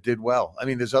that did well. I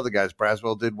mean, there's other guys.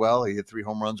 Braswell did well. He hit 3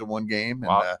 home runs in one game.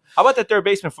 Wow. And, how about that third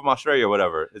baseman from Australia or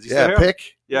whatever? Is he still here?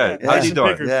 Pick. Yeah, how's he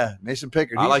doing? Yeah, Mason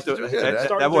Pickard. I like that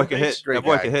boy can hit. That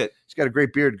boy can hit. He's got a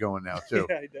great beard going now too.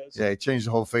 Yeah, he does. Yeah, he changed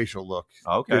the whole facial look.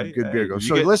 Okay, good beard going.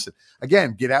 So listen,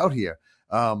 again, get out here.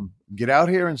 Get out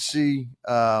here and see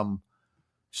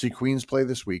Queens play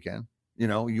this weekend. You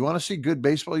want to see good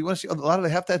baseball. You want to see a lot of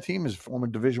half that team is former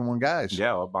Division I guys.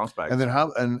 Yeah, well, bounce back. And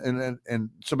then and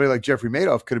somebody like Jeffrey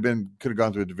Madoff could have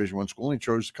gone to a Division I school and he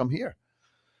chose to come here.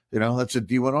 That's a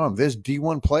D1 arm. There's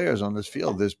D1 players on this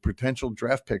field. There's potential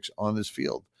draft picks on this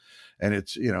field, and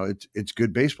it's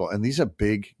good baseball. And these are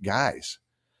big guys.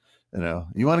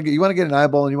 You want to get an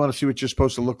eyeball and you want to see what you're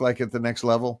supposed to look like at the next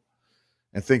level.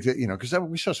 And think that, because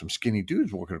we saw some skinny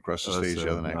dudes walking across the stage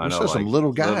the other night. We saw some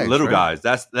little guys. Little guys.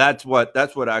 That's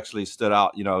what actually stood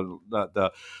out.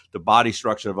 The body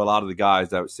structure of a lot of the guys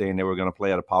that were saying they were going to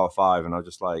play at a Power 5, and I was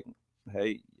just like,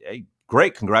 hey,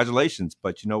 great, congratulations.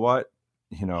 But you know what?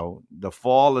 The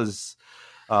fall is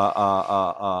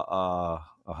a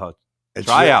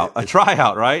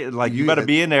tryout, right? Like you better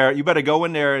be in there. You better go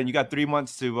in there, and you got 3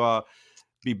 months to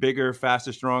be bigger,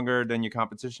 faster, stronger than your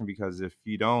competition. Because if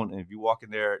you don't, and if you walk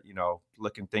in there,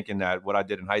 thinking that what I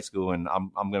did in high school, and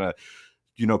I'm gonna,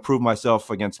 prove myself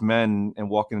against men and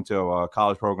walk into a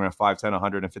college program 5'10",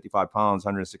 155 pounds,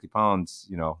 160 pounds,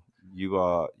 you're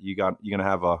gonna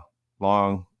have a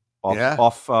long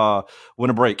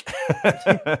winter break.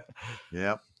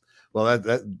 Yeah. Well,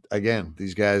 that again,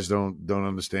 these guys don't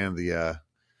understand the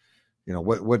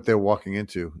what they're walking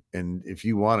into, and if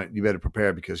you want it, you better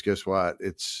prepare, because guess what?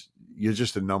 You're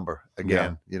just a number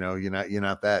again. Yeah. You're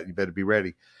not that. You better be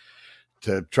ready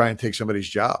to try and take somebody's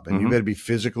job, and you better be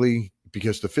physically,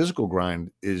 because the physical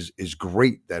grind is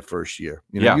great that first year.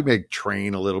 You may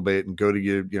train a little bit and go to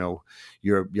your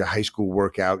high school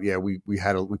workout. Yeah, we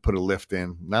put a lift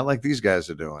in, not like these guys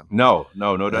are doing. No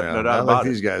doubt about like it.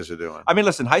 These guys are doing. I mean,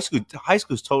 listen, high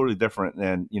school is totally different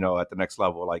than at the next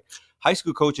level. Like, high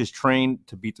school coaches train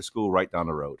to beat the school right down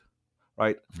the road.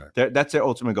 Right. That's their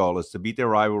ultimate goal, is to beat their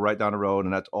rival right down the road,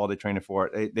 and that's all they're training for.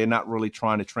 They're not really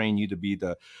trying to train you to be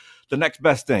the next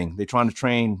best thing. They're trying to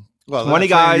train 20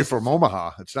 guys from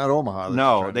Omaha. It's not Omaha.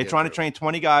 No, they're trying to train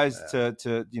 20 guys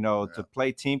to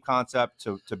play team concept,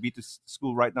 to beat the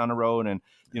school right down the road. And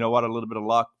a little bit of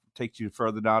luck takes you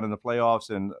further down in the playoffs.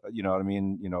 And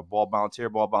ball bounce here,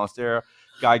 ball bounce there.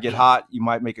 Guy get hot, you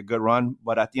might make a good run,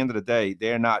 but at the end of the day,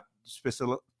 they're not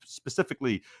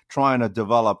specifically trying to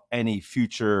develop any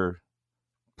future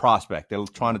prospect. They're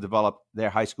trying to develop their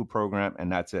high school program,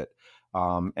 and that's it.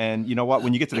 And you know what?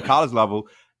 When you get to the college level,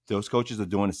 those coaches are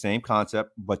doing the same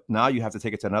concept, but now you have to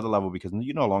take it to another level, because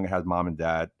you no longer have mom and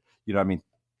dad,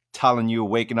 telling you,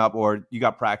 waking up, or you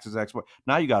got practice expert.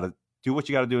 Now you got to do what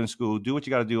you got to do in school, do what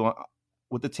you got to do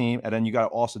with the team, and then you got to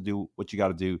also do what you got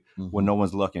to do when no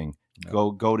one's looking. Yeah.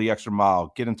 Go the extra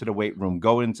mile, get into the weight room,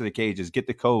 go into the cages, get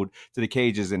the code to the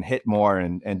cages, and hit more,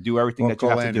 and do everything that you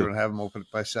have to do. And have them open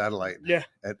by satellite. Yeah,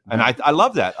 and I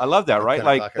love that. I love that. Right,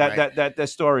 like that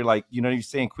story. Like, you're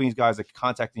saying Queens guys are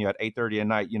contacting you at 8:30 at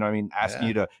night. Asking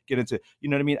you to get into.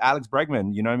 Alex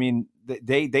Bregman.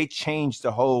 They changed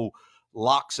the whole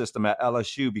lock system at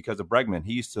LSU because of Bregman.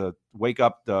 He used to wake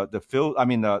up the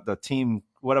team,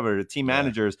 the team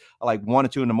managers are like 1 or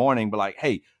 2 in the morning, but like,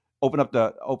 hey, open up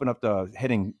the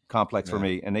hitting complex for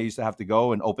me. And they used to have to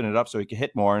go and open it up so he could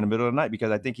hit more in the middle of the night,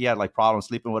 because I think he had like problems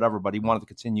sleeping, whatever, but he wanted to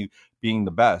continue being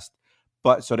the best.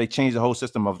 But so they changed the whole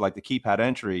system of like the keypad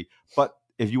entry. But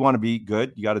if you want to be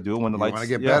good, you got to do it when the lights. You want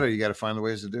to get better, you got to find the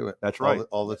ways to do it. That's right.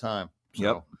 All the time. So.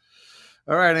 Yep.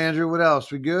 All right, Andrew, what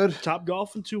else? We good? Top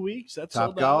Golf in 2 weeks. That's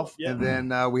Top Golf. Yeah. And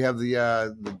then we have the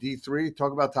D3.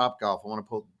 Talk about Top Golf. I want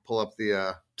to pull up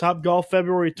the Top Golf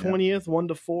February 20th, 1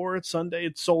 to 4. It's Sunday.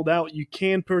 It's sold out. You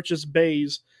can purchase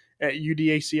bays at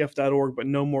udacf.org, but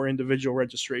no more individual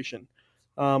registration.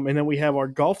 And then we have our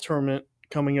golf tournament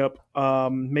coming up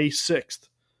May 6th.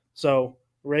 So,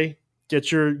 Ray,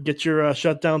 get your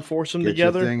shutdown foursome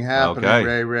together. Your thing happening,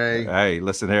 okay. Ray. Hey,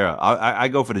 listen here. I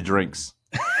go for the drinks.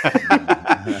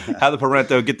 Have the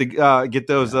Parento get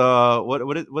those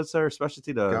what's their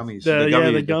specialty? The gummies.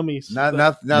 The gummies. Not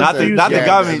the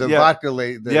gummies. The vodka.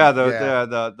 The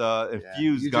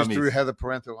infused you gummies. just threw Heather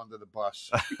Parento under the bus.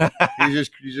 you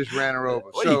just ran her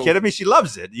over. What, are you kidding me? She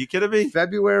loves it. Are you kidding me?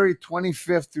 February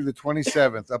 25th through the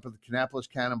 27th, up at the Kannapolis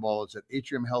Cannonball. It's at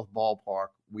Atrium Health Ballpark.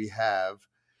 We have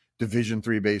Division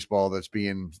III baseball that's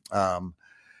being going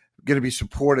to be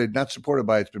not supported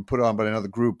by, it's been put on by another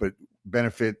group, but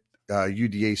benefit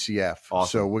UDACF.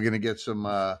 Awesome. So we're going to get some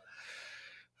money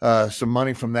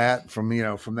from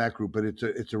that group. But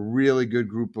it's a really good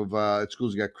group of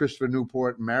schools. You got Christopher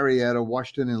Newport, Marietta,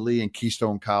 Washington and Lee, and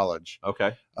Keystone College.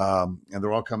 Okay. And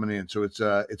they're all coming in. So it's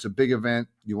a big event.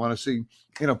 You want to see,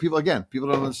 people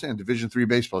don't understand Division III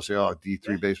baseball. Say, oh,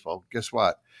 D3 baseball. Guess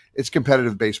what? It's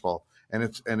competitive baseball, and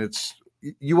it's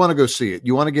you want to go see it.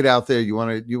 You want to get out there. You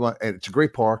want, and it's a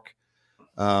great park.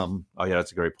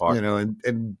 That's a great part.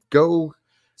 And go.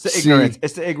 It's the ignorance.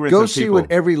 Go of see people.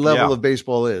 what every level of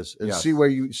baseball is, and Yes. see where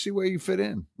you fit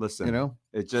in. Listen,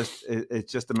 it's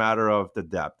just a matter of the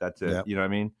depth. That's it. Yep. You know what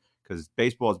I mean? Because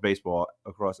baseball is baseball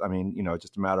across. I mean,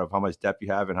 just a matter of how much depth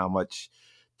you have and how much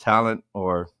talent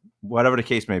or whatever the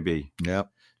case may be. Yep.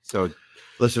 So.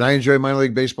 Listen, I enjoy minor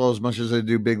league baseball as much as I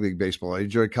do big league baseball. I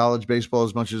enjoy college baseball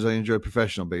as much as I enjoy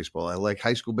professional baseball. I like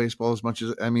high school baseball as much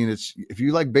as if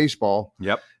you like baseball,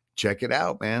 check it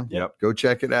out, man. Yep. Go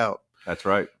check it out. That's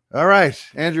right. All right,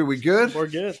 Andrew, we good? We're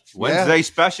good. Wednesday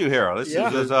special here. This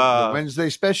is the Wednesday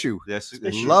special. Yes,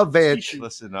 love it.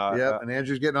 Listen, and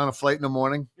Andrew's getting on a flight in the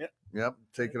morning. Yep,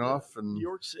 taking off, and New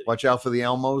York City. Watch out for the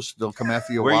Elmos. They'll come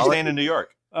after your wallet. wallet. Where are you staying in New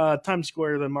York? Times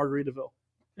Square, then Margaritaville.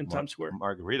 In Times Square.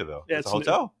 Margaritaville. Yeah, it's a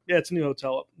hotel? It's a new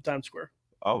hotel up in Times Square.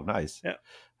 Oh, nice. Yeah.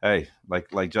 Hey,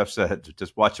 like Jeff said,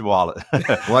 just watch your wallet.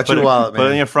 Watch your wallet, man. Put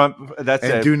it in your front. That's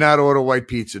and it. do not order white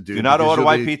pizza, dude. Do not order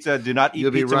white pizza. Do not eat you'll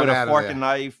be pizza with run a out of fork there. and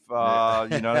knife. You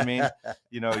know what I mean?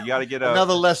 You know, you got to get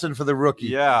Another lesson for the rookie.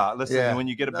 Yeah, listen. Yeah. When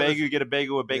you get a bagel, you get a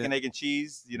bagel with bacon, egg, and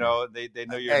cheese. You know, they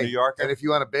know you're a New Yorker. And if you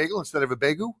want a bagel instead of a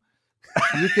bagel,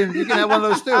 you can have one of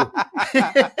those too.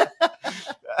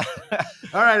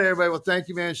 All right, everybody. Well, thank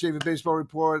you, man. Shaving Baseball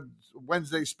Report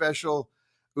Wednesday special.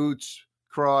 Oots,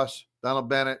 Cross, Donald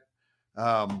Bennett.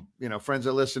 You know, friends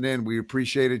that listen in, we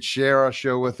appreciate it. Share our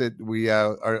show with it. We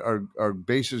our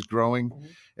base is growing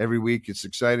every week. It's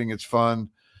exciting. It's fun.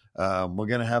 We're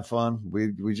gonna have fun.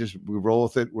 We roll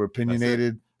with it. We're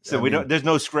opinionated. So there's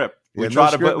no script. Yeah,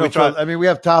 we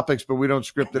have topics, but we don't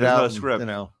script it There's out. No script.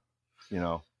 You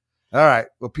know. All All right.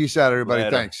 Well, peace out, everybody.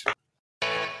 Later. Thanks.